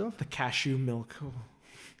vegan stuff? The cashew milk. Oh,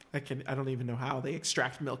 I don't even know how they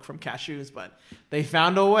extract milk from cashews, but they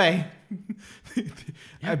found a way.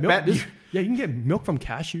 I bet you can get milk from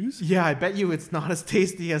cashews. Yeah, I bet you it's not as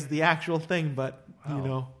tasty as the actual thing, but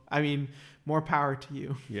Wow. I mean, more power to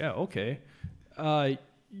you. Yeah, okay.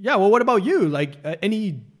 Yeah, well, what about you? Like,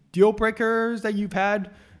 any deal breakers that you've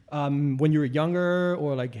had when you were younger,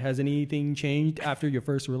 or like, has anything changed after your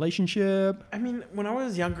first relationship? I mean, when I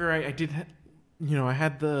was younger, I did, I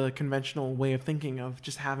had the conventional way of thinking of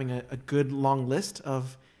just having a good long list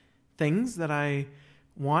of things that I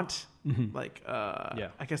want. Mhm. Like,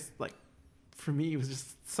 I guess, like, for me, it was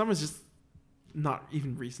just, some was just not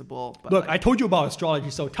even reasonable. But Look, like, I told you about astrology,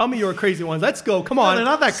 so tell me your crazy ones. Let's go. Come no, on. they're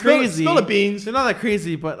not that Spill- crazy. Spill the beans. They're not that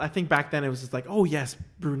crazy, but I think back then it was just like, oh yes,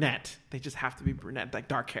 brunette. They just have to be brunette, like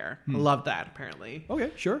dark hair. I love that, apparently.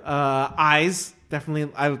 Okay, sure. Eyes,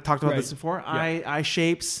 definitely. I talked about Right. this before. Yeah. Eye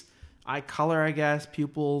shapes, eye color, I guess,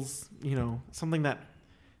 pupils. Something that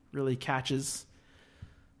really catches.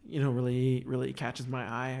 Really, really catches my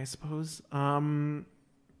eye, I suppose.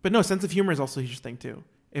 But no, sense of humor is also a huge thing too.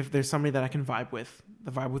 If there's somebody that I can vibe with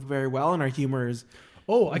very well, and our humor is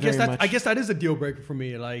I guess very much- that is a deal breaker for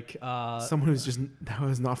me. Like, someone that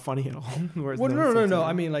was not funny at all. Whereas well, no. sense of-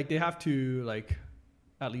 I mean, like, they have to like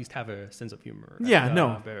at least have a sense of humor. Yeah, And,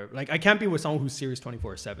 no. like, I can't be with someone who's serious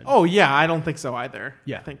 24/7. Oh yeah, I don't think so either.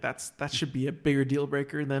 Yeah. I think that should be a bigger deal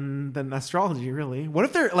breaker than astrology. Really, what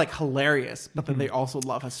if they're like hilarious, but then they also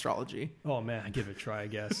love astrology? Oh man, I'd give it a try. I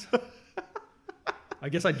guess. I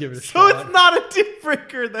guess I'd give it a So shot. it's not a deal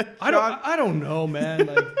breaker then. I Sean. don't know, man.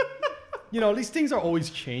 Like, these things are always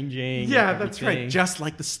changing. Yeah, and that's right. everything. Just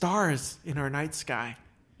like the stars in our night sky.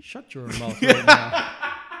 Shut your mouth right now.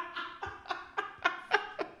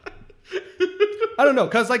 I don't know,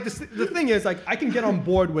 cause like the thing is, like, I can get on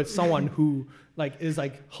board with someone who like is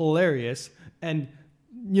like hilarious, and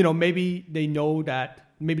maybe they know that,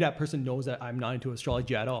 maybe that person knows that I'm not into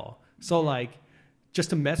astrology at all. So like, just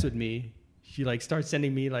to mess with me, she like starts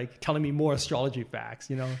sending me, like, telling me more astrology facts,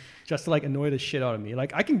 just to like annoy the shit out of me.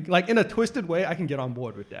 Like, I can, like, in a twisted way, I can get on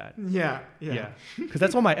board with that. Yeah. Yeah, because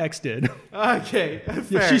that's what my ex did. Okay. Yeah,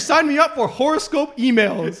 Fair. she signed me up for horoscope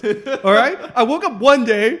emails. All right. I woke up one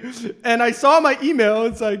day and I saw my email.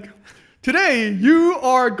 It's like, today you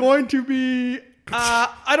are going to be,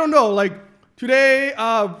 I don't know, like, today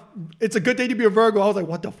it's a good day to be a Virgo. I was like,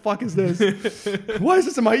 what the fuck is this? Why is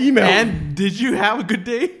this in my email? And did you have a good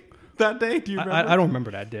day that day? Do you remember? I don't remember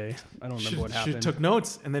that day. I don't remember what Should happened. have took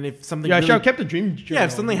notes, and then if something Yeah, I really, should have kept a dream journal. yeah,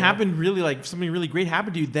 if something happened really, like something really great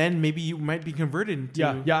happened to you, then maybe you might be converted into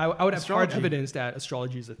I would have hard astrology. evidence that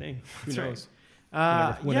astrology is a thing. Who That's right.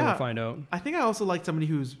 knows? We'll yeah, never find out. I think I also like somebody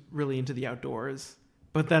who's really into the outdoors,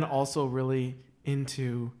 but then also really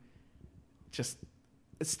into just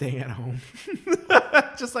staying at home.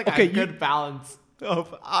 Just like Okay, a good balance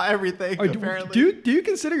of everything. Or apparently, do you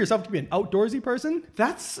consider yourself to be an outdoorsy person?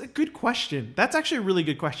 that's a good question. That's actually a really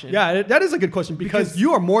good question. Yeah, that is a good question because Because-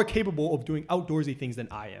 you are more capable of doing outdoorsy things than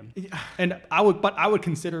I am, and I would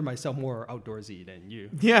consider myself more outdoorsy than you.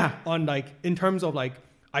 yeah. On like, in terms of like,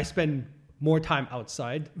 I spend more time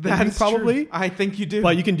outside than you That's probably, true. I think you do.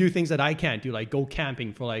 but you can do things that I can't do, like go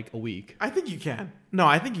camping for like a week. I think you can. No,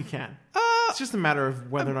 I think you can. It's just a matter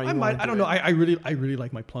of whether or not you want to I don't know. I really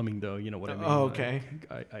like my plumbing though. You know what I mean? Oh, Like, okay.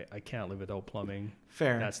 I can't live without plumbing.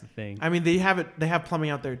 Fair. That's the thing. I mean, they have plumbing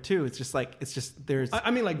out there too. It's just there's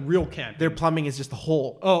I mean, like real camping. their plumbing is just a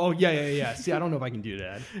hole. Oh, yeah. See, I don't know if I can do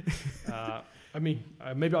that. I mean,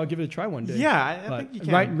 maybe I'll give it a try one day. Yeah, I But think you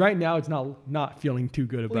can. right now, it's not feeling too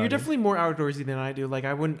good about Well, you're it. definitely more outdoorsy than I do. Like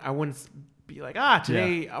I wouldn't be like,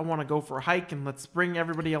 today I want to go for a hike and let's bring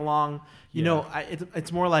everybody along. You know,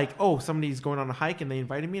 it's more like, oh, somebody's going on a hike and they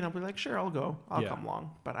invited me and I'll be like, sure, I'll go. I'll Yeah. come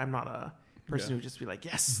along. But I'm not a person who would just be like,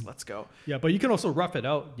 yes, let's go. Yeah, but you can also rough it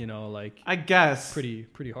out. Like I guess pretty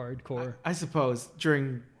hardcore. I suppose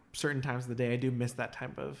during certain times of the day, I do miss that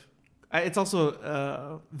type of. It's also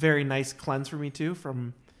a very nice cleanse for me too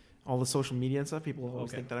from all the social media and stuff. People always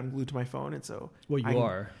Okay. think that I'm glued to my phone, and so Well, you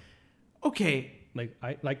are. okay.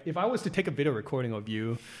 Like if I was to take a video recording of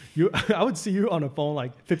you, I would see you on a phone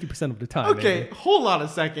like 50% of the time. Okay, maybe. hold on a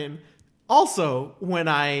second. Also,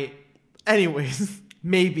 anyways,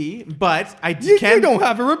 maybe, but I You can don't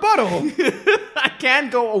have a rebuttal. I can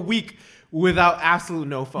go a week without absolute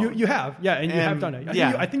no phone. You have, yeah, and you have done it.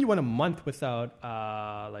 yeah. I think you went a month without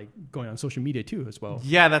like going on social media too as well.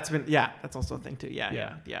 Yeah, that's also a thing too.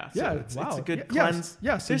 Yeah. So Yeah, it's wow. a good Yeah, cleanse.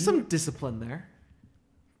 yeah, so There's you- some discipline there.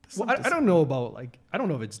 Well, I don't know about I don't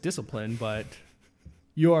know if it's discipline, but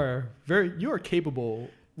you are capable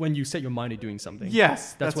when you set your mind to doing something.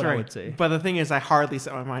 Yes, that's what right. I would say. But the thing is, I hardly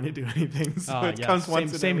set my mind to do anything. So it comes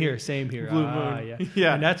once. Same here. Same here. Blue moon. Yeah.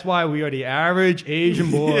 Yeah. And that's why we are the average Asian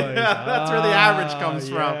boys. Yeah, that's where the average comes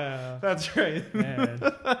yeah. from. That's right. Man.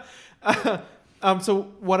 So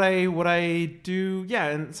what I do, yeah,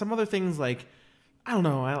 and some other things like, I don't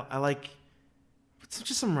know, I like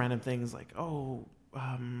just some random things like, I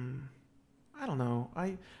don't know.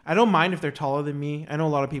 I don't mind if they're taller than me. I know a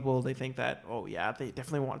lot of people, they think that, oh yeah, they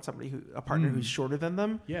definitely want a partner who's shorter than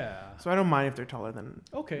them. Yeah. So I don't mind if they're taller than.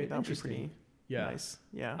 Okay, that would be interesting. pretty nice.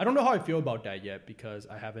 Yeah. I don't know how I feel about that yet because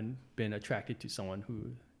I haven't been attracted to someone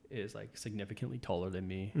who is like significantly taller than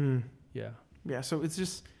me. Yeah. Yeah. So it's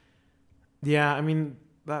just, yeah. I mean,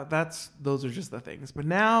 those are just the things. But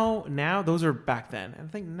now those are back then, and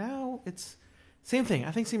I think now it's same thing.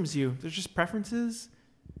 I think same as you. There's just preferences,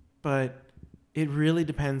 but it really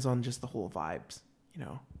depends on just the whole vibes.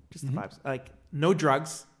 Just the vibes. Like no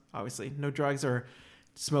drugs, obviously, no drugs or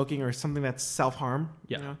smoking or something that's self-harm.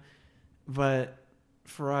 Yeah. But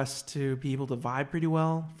for us to be able to vibe pretty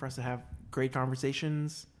well, for us to have great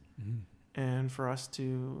conversations, and for us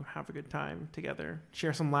to have a good time together,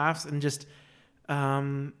 share some laughs, and just,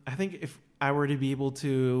 I think if I were to be able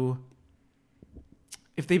to,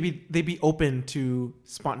 if they'd be open to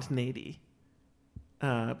spontaneity,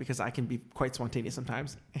 because I can be quite spontaneous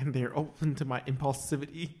sometimes, and they're open to my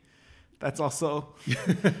impulsivity. That's also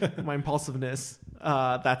my impulsiveness.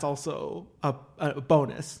 That's also a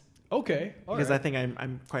bonus. Okay. Because I think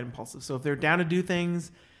I'm quite impulsive. So if they're down to do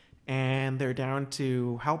things and they're down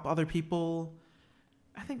to help other people,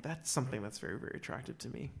 I think that's something that's very, very attractive to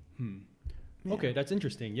me. Yeah. Okay, that's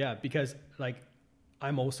interesting. Yeah, because like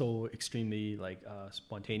I'm also extremely like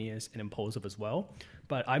spontaneous and impulsive as well.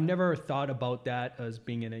 But I've never thought about that as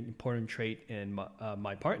being an important trait in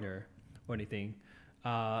my partner or anything.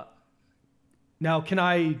 Now, can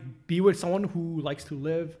I be with someone who likes to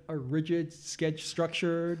live a rigid,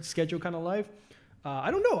 structured schedule kind of life? I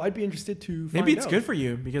don't know. I'd be interested to find Maybe it's out. good for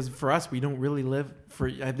you because for us, we don't really live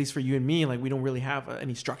at least for you and me, like we don't really have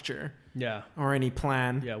any structure. Yeah. Or any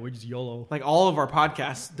plan. Yeah, we're just YOLO. Like all of our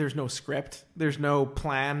podcasts, there's no script. There's no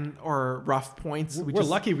plan or rough points. We're just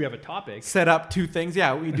lucky we have a topic. set up two things.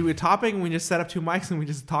 Yeah, we do a topic and we just set up two mics and we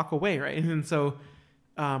just talk away, right? And so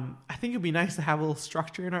I think it'd be nice to have a little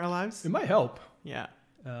structure in our lives. It might help. Yeah.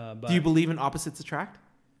 But Do you believe in opposites attract?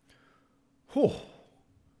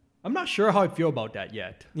 I'm not sure how I feel about that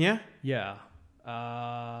yet. Yeah. Yeah.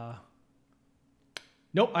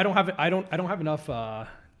 Nope. I don't have enough.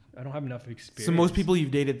 I don't have enough experience. So most people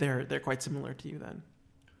you've dated, they're quite similar to you then.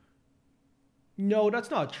 No,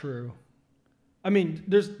 that's not true. I mean,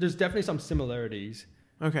 there's definitely some similarities.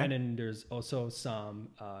 Okay. And then there's also some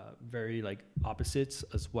very like opposites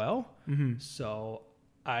as well. So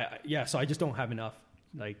I just don't have enough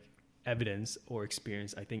like evidence or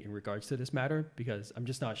experience, I think, in regards to this matter because I'm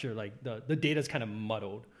just not sure. Like the data's kind of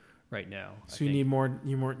muddled right now. So you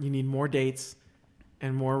need more dates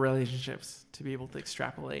and more relationships to be able to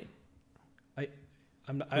extrapolate.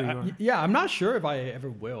 I'm not sure if I ever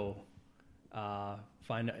will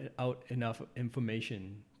find out enough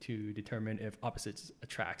information to determine if opposites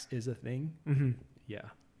attracts is a thing. Yeah.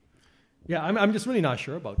 I'm just really not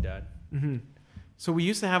sure about that. So we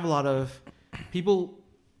used to have a lot of people.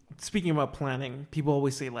 Speaking about planning, people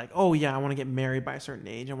always say like, "Oh yeah, I want to get married by a certain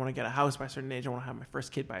age. I want to get a house by a certain age. I want to have my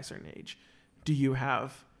first kid by a certain age." Do you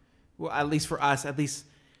have? Well, at least for us,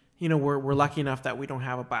 we're lucky enough that we don't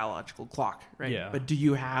have a biological clock, right? Yeah. But do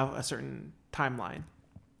you have a certain timeline?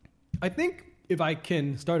 I think if I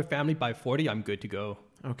can start a family by 40, I'm good to go.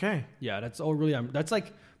 Okay. Yeah, that's all really. That's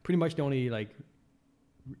like pretty much the only like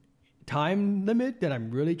time limit that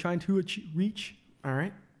I'm really trying to reach. All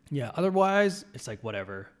right. Yeah. Otherwise, it's like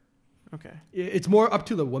whatever. Okay. It's more up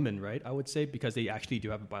to the woman, right? I would say because they actually do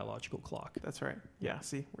have a biological clock. That's right. Yeah.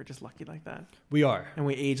 See, we're just lucky like that. We are. And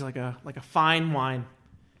we age like a fine wine,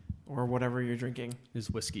 or whatever you're drinking. This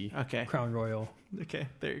is whiskey. Okay. Crown Royal. Okay.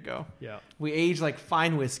 There you go. Yeah. We age like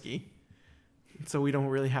fine whiskey, so we don't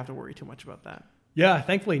really have to worry too much about that. Yeah.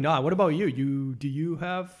 Thankfully not. What about you? Do you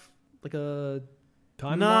have like a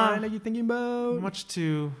timeline that you're thinking about? Much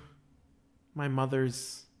to my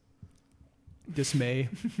mother's dismay.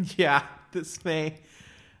 Yeah, dismay.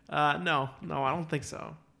 No, I don't think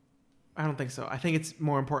so. I think it's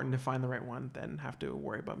more important to find the right one than have to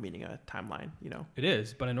worry about meeting a timeline, It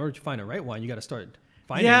is, but in order to find the right one, you got to start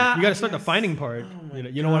finding. Yeah, you got to start the finding part.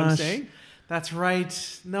 You know what I'm saying? That's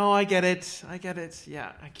right. No, I get it.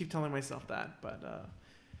 Yeah, I keep telling myself that, but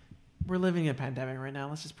we're living in a pandemic right now.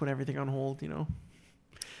 Let's just put everything on hold,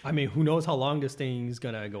 I mean, who knows how long this thing's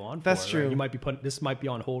gonna go on for? That's true. Right? You might be this might be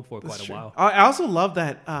on hold for quite a while. I also love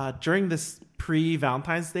that during this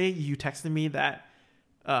pre-Valentine's Day, you texted me that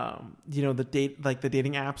the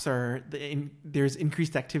dating apps there's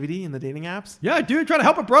increased activity in the dating apps. Yeah, dude, trying to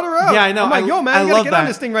help a brother out. Yeah, I know. I'm like, yo, man, I you gotta love get that on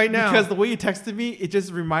this thing right now. because the way you texted me, it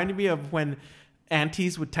just reminded me of when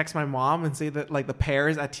aunties would text my mom and say that like the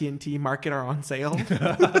pears at TNT Market are on sale.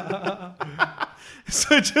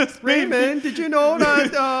 So it just Raymond, did you know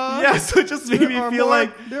that? So it just made me feel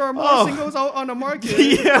like there are more singles out on the market.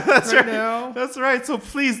 Yeah, that's right. Now. That's right. So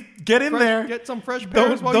please get in there. Get some fresh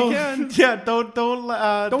pears while you can. Yeah, don't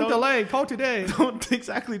delay. Call today.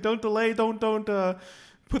 Don't delay. Don't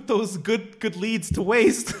put those good leads to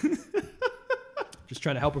waste. Just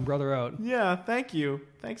trying to help a brother out. Yeah, thank you.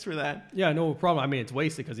 Thanks for that. Yeah, no problem. I mean, it's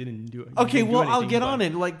wasted because he didn't do it. Okay, well, I'll get on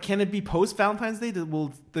it. Like, can it be post Valentine's Day?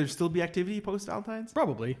 Will there still be activity post Valentine's?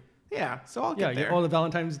 Probably. Yeah, so I'll get there. All the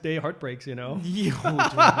Valentine's Day heartbreaks, you know. And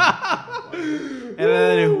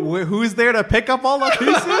then who's there to pick up all the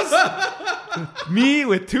pieces? Me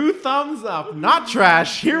with 2 thumbs up. Not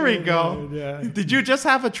trash. Here we go. Yeah. Did you just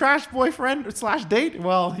have a trash boyfriend / date?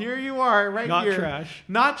 Well, here you are, right Not here. trash.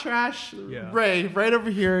 Not trash. Yeah. Ray, right over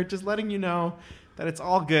here, just letting you know that it's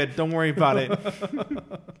all good. Don't worry about it.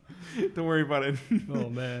 Don't worry about it. Oh,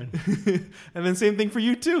 man. And then same thing for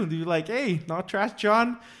you, too. You're like, hey, not trash,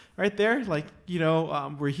 John. Right there, like,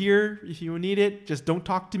 we're here if you need it. Just don't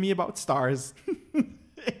talk to me about stars.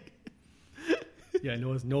 Yeah,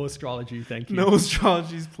 no astrology, thank you. No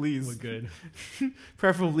astrologies, please. We're good.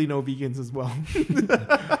 Preferably no vegans as well.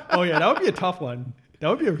 Oh, yeah, that would be a tough one. That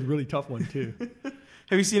would be a really tough one, too.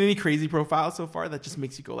 Have you seen any crazy profiles so far that just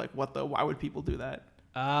makes you go like, why would people do that?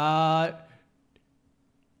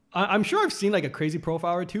 I'm sure I've seen like a crazy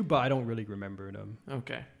profile or two, but I don't really remember them.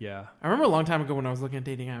 Okay. Yeah. I remember a long time ago when I was looking at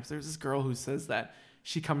dating apps, there was this girl who says that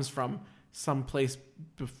she comes from some place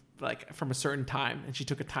like from a certain time, and she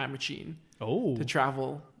took a time machine to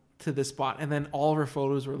travel to this spot, and then all of her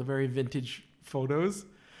photos were the very vintage photos.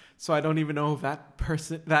 So I don't even know if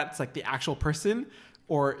that's like the actual person,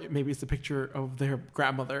 or maybe it's a picture of their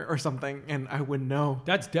grandmother or something, and I wouldn't know.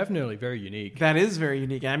 That's definitely very unique. That is very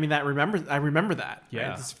unique. I mean, I remember that. Yeah.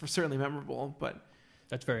 Right? It's certainly memorable, but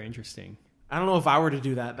that's very interesting. I don't know if I were to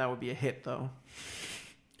do that. That would be a hit, though.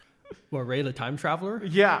 Well, Ray the time traveler?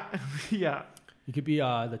 Yeah. Yeah. You could be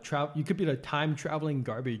the time traveling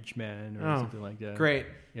garbage man or something like that. Great.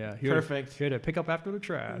 Yeah. Perfect. Here to pick up after the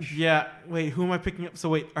trash. Yeah. Wait, who am I picking up? So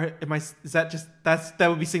wait, is that just that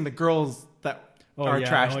would be saying the girls that are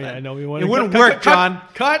trash? Yeah, no, it wouldn't work, John.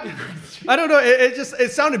 Cut. I don't know.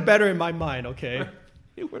 It sounded better in my mind. Okay.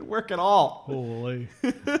 It wouldn't work at all. Holy.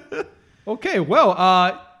 Okay.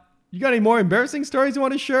 Well, you got any more embarrassing stories you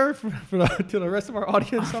want to share to the rest of our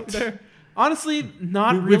audience out there? Honestly,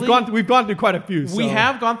 not really. We've gone through quite a few. So. We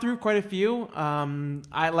have gone through quite a few. I'm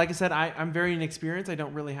very inexperienced. I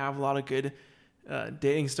don't really have a lot of good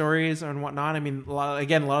dating stories and whatnot. I mean, a lot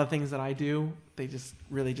of things that I do, they just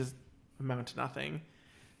really just amount to nothing.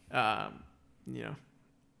 There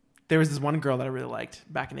was this one girl that I really liked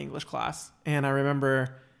back in English class, and I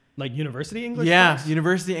remember like university English. Yeah, class?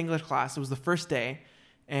 University English class. It was the first day,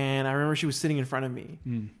 and I remember she was sitting in front of me,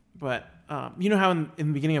 but. You know how in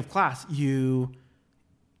the beginning of class,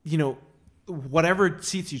 whatever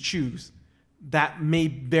seats you choose, that may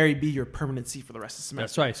very be your permanent seat for the rest of the semester.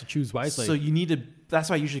 That's right. So choose wisely. So you need to. That's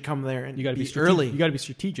why I usually come there and you got to be early. You got to be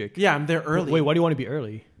strategic. Yeah, I'm there early. Wait, why do you want to be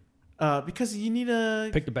early? Because you need to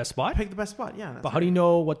pick the best spot. Pick the best spot. Yeah. But how do you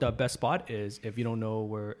know what the best spot is if you don't know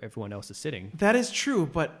where everyone else is sitting? That is true,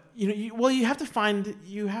 but you have to find.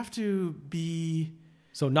 You have to be.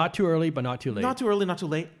 So not too early, but not too late. Not too early, not too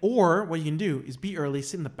late. Or what you can do is be early,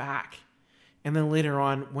 sit in the back. And then later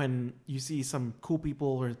on, when you see some cool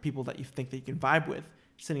people or people that you think that you can vibe with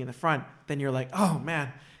sitting in the front, then you're like, oh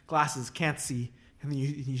man, glasses, can't see. And then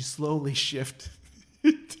you slowly shift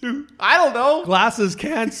to, I don't know. Glasses,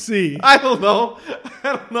 can't see. I don't know.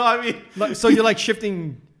 I mean. So you're like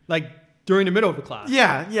shifting like during the middle of the class.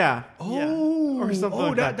 Yeah. Oh. Yeah. Or something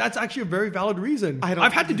like that. That's actually a very valid reason.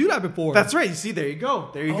 I've had to do that before. That's right. You see, there you go.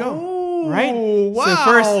 Oh, right? Wow. So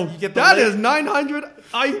first, you get that is 900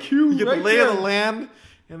 IQ. You get right the lay there. of the land,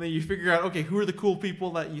 and then you figure out, okay, who are the cool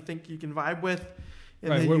people that you think you can vibe with? And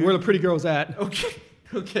right, where the pretty girls at? Okay.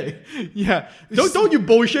 Okay. Yeah. Don't you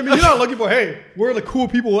bullshit me. You're not looking for, hey, where are the cool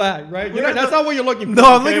people at, right? That's not what you're looking for.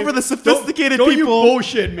 No, I'm okay? looking for the sophisticated don't people. Don't you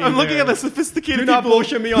bullshit me. I'm looking man. at the sophisticated You're people. not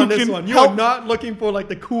bullshit me on who this can one. You help. are not looking for like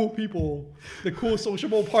the cool people, the cool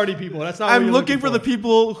sociable party people. That's not what I'm you're looking for the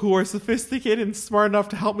people who are sophisticated and smart enough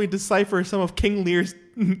to help me decipher some of King Lear's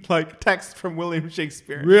like text from William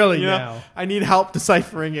Shakespeare. Really You know? now? I need help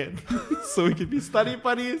deciphering it so we could be study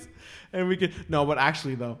buddies. And we could but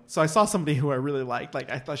actually though, so I saw somebody who I really liked.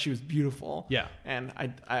 Like I thought she was beautiful. Yeah. And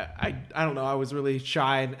I don't know. I was really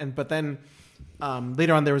shy. But then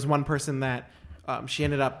later on, there was one person that she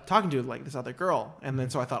ended up talking to, like this other girl. And then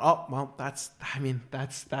so I thought, oh well, that's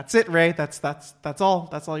it, Ray. That's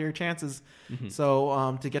all your chances. Mm-hmm.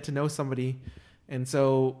 So to get to know somebody, and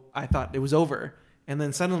so I thought it was over. And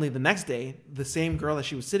then suddenly the next day, the same girl that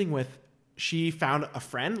she was sitting with, she found a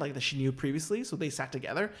friend like that she knew previously, so they sat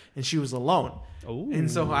together, and she was alone. Ooh. And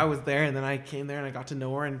so I was there, and then I came there and I got to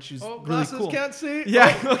know her, and she's really glasses cool. Can't see.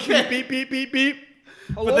 Yeah, Oh, okay. Beep beep beep beep.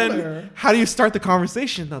 Hello But then, there. how do you start the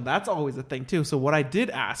conversation? Though that's always a thing too. So what I did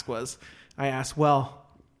ask was, I asked, well,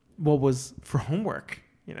 what was for homework?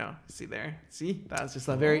 You know, see, that was just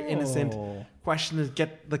a very innocent question to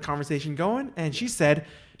get the conversation going. And she said,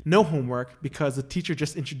 no homework, because the teacher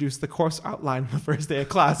just introduced the course outline the first day of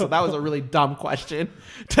class. So that was a really dumb question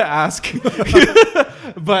to ask.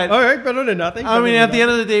 But All right, better than nothing. I mean, at the end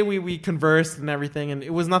of the day, we conversed and everything, and it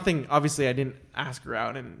was nothing. Obviously, I didn't ask her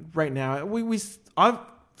out, and right now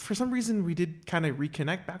for some reason we did kind of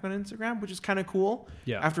reconnect back on Instagram, which is kind of cool.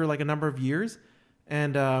 Yeah. After like a number of years,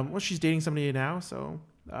 and well, she's dating somebody now, so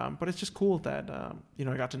but it's just cool that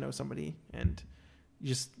I got to know somebody, and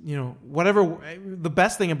just whatever. The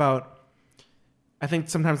best thing about, I think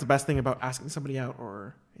sometimes the best thing about asking somebody out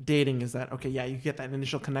or dating is that, okay, yeah, you get that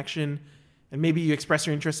initial connection. And maybe you express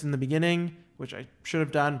your interest in the beginning, which I should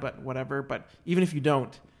have done, but whatever. But even if you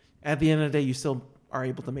don't, at the end of the day, you still are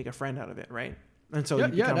able to make a friend out of it, right? And so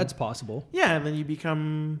that's possible. Yeah, and then you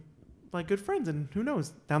become like good friends, and who knows,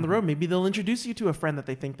 down the road, maybe they'll introduce you to a friend that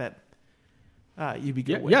they think that you'd be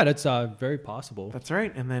good with. Yeah, that's very possible. That's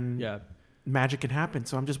right. And then Yeah. magic can happen.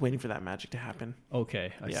 So I'm just waiting for that magic to happen.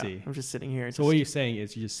 Okay, I Yeah, see. I'm just sitting here. So what you're saying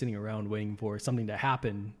is you're just sitting around waiting for something to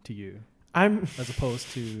happen to you, I'm as opposed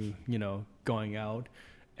to going out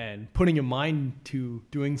and putting your mind to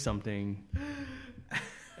doing something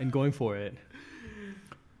and going for it.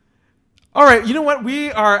 All right, you know what? We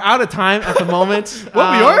are out of time at the moment.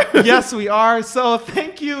 What, we are? Yes, we are. So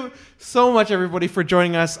thank you so much, everybody, for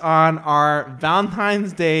joining us on our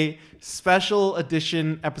Valentine's Day special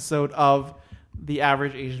edition episode of the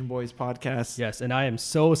Average Asian Boys podcast. Yes, and I am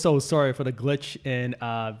so sorry for the glitch in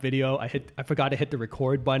video. I forgot to hit the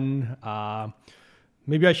record button.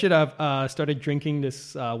 Maybe I should have started drinking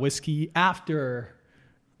this whiskey after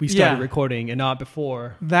we started recording and not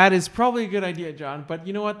before. That is probably a good idea, John. But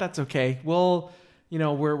you know what? That's okay. We'll,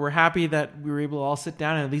 we're happy that we were able to all sit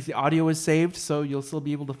down, and at least the audio is saved, so you'll still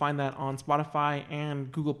be able to find that on Spotify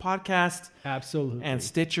and Google Podcasts. Absolutely. And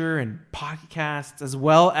Stitcher and podcasts, as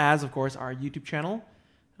well as, of course, our YouTube channel.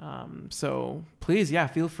 So please,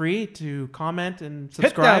 feel free to comment and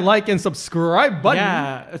subscribe. Hit that like and subscribe button.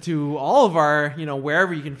 Yeah, to all of our,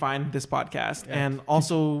 wherever you can find this podcast. Yeah. And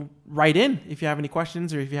also write in if you have any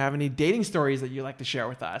questions or if you have any dating stories that you'd like to share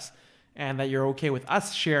with us and that you're okay with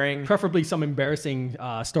us sharing. Preferably some embarrassing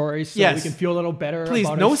stories so Yes. we can feel a little better. Please,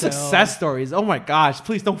 about no ourselves. success stories. Oh my gosh,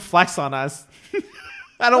 please don't flex on us.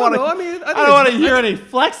 I don't want to. I mean, I don't want to hear any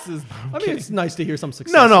flexes. I mean, it's nice to hear some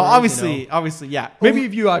success. No, stories, obviously, yeah. Maybe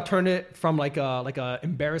if you turn it from like a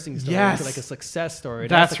embarrassing story Yes. to like a success story.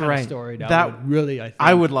 That's the kind right. of story that That- would really, I think,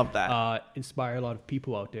 I would love that. Inspire a lot of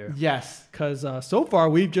people out there. Yes. Because so far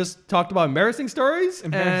we've just talked about embarrassing stories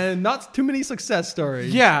Embarrassing. and not too many success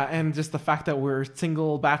stories. Yeah, and just the fact that we're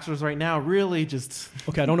single bachelors right now really just...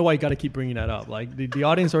 Okay, I don't know why you got to keep bringing that up. Like the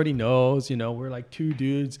audience already knows, we're like two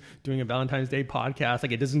dudes doing a Valentine's Day podcast.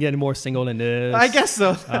 Like it doesn't get any more single than this. I guess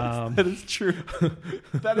so. That is true.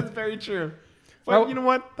 That is very true. But Well- you know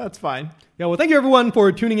what? That's fine. Yeah, well, thank you everyone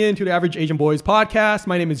for tuning in to the Average Asian Boys podcast.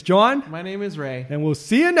 My name is John, My name is Ray. and we'll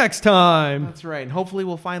see you next time. That's right. And hopefully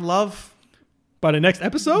we'll find love. By the next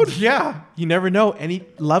episode? Yeah. You never know. Any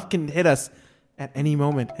love can hit us at any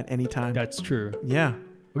moment, at any time. That's true. Yeah.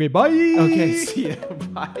 Okay, bye. Okay, see ya.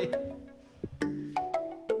 Bye.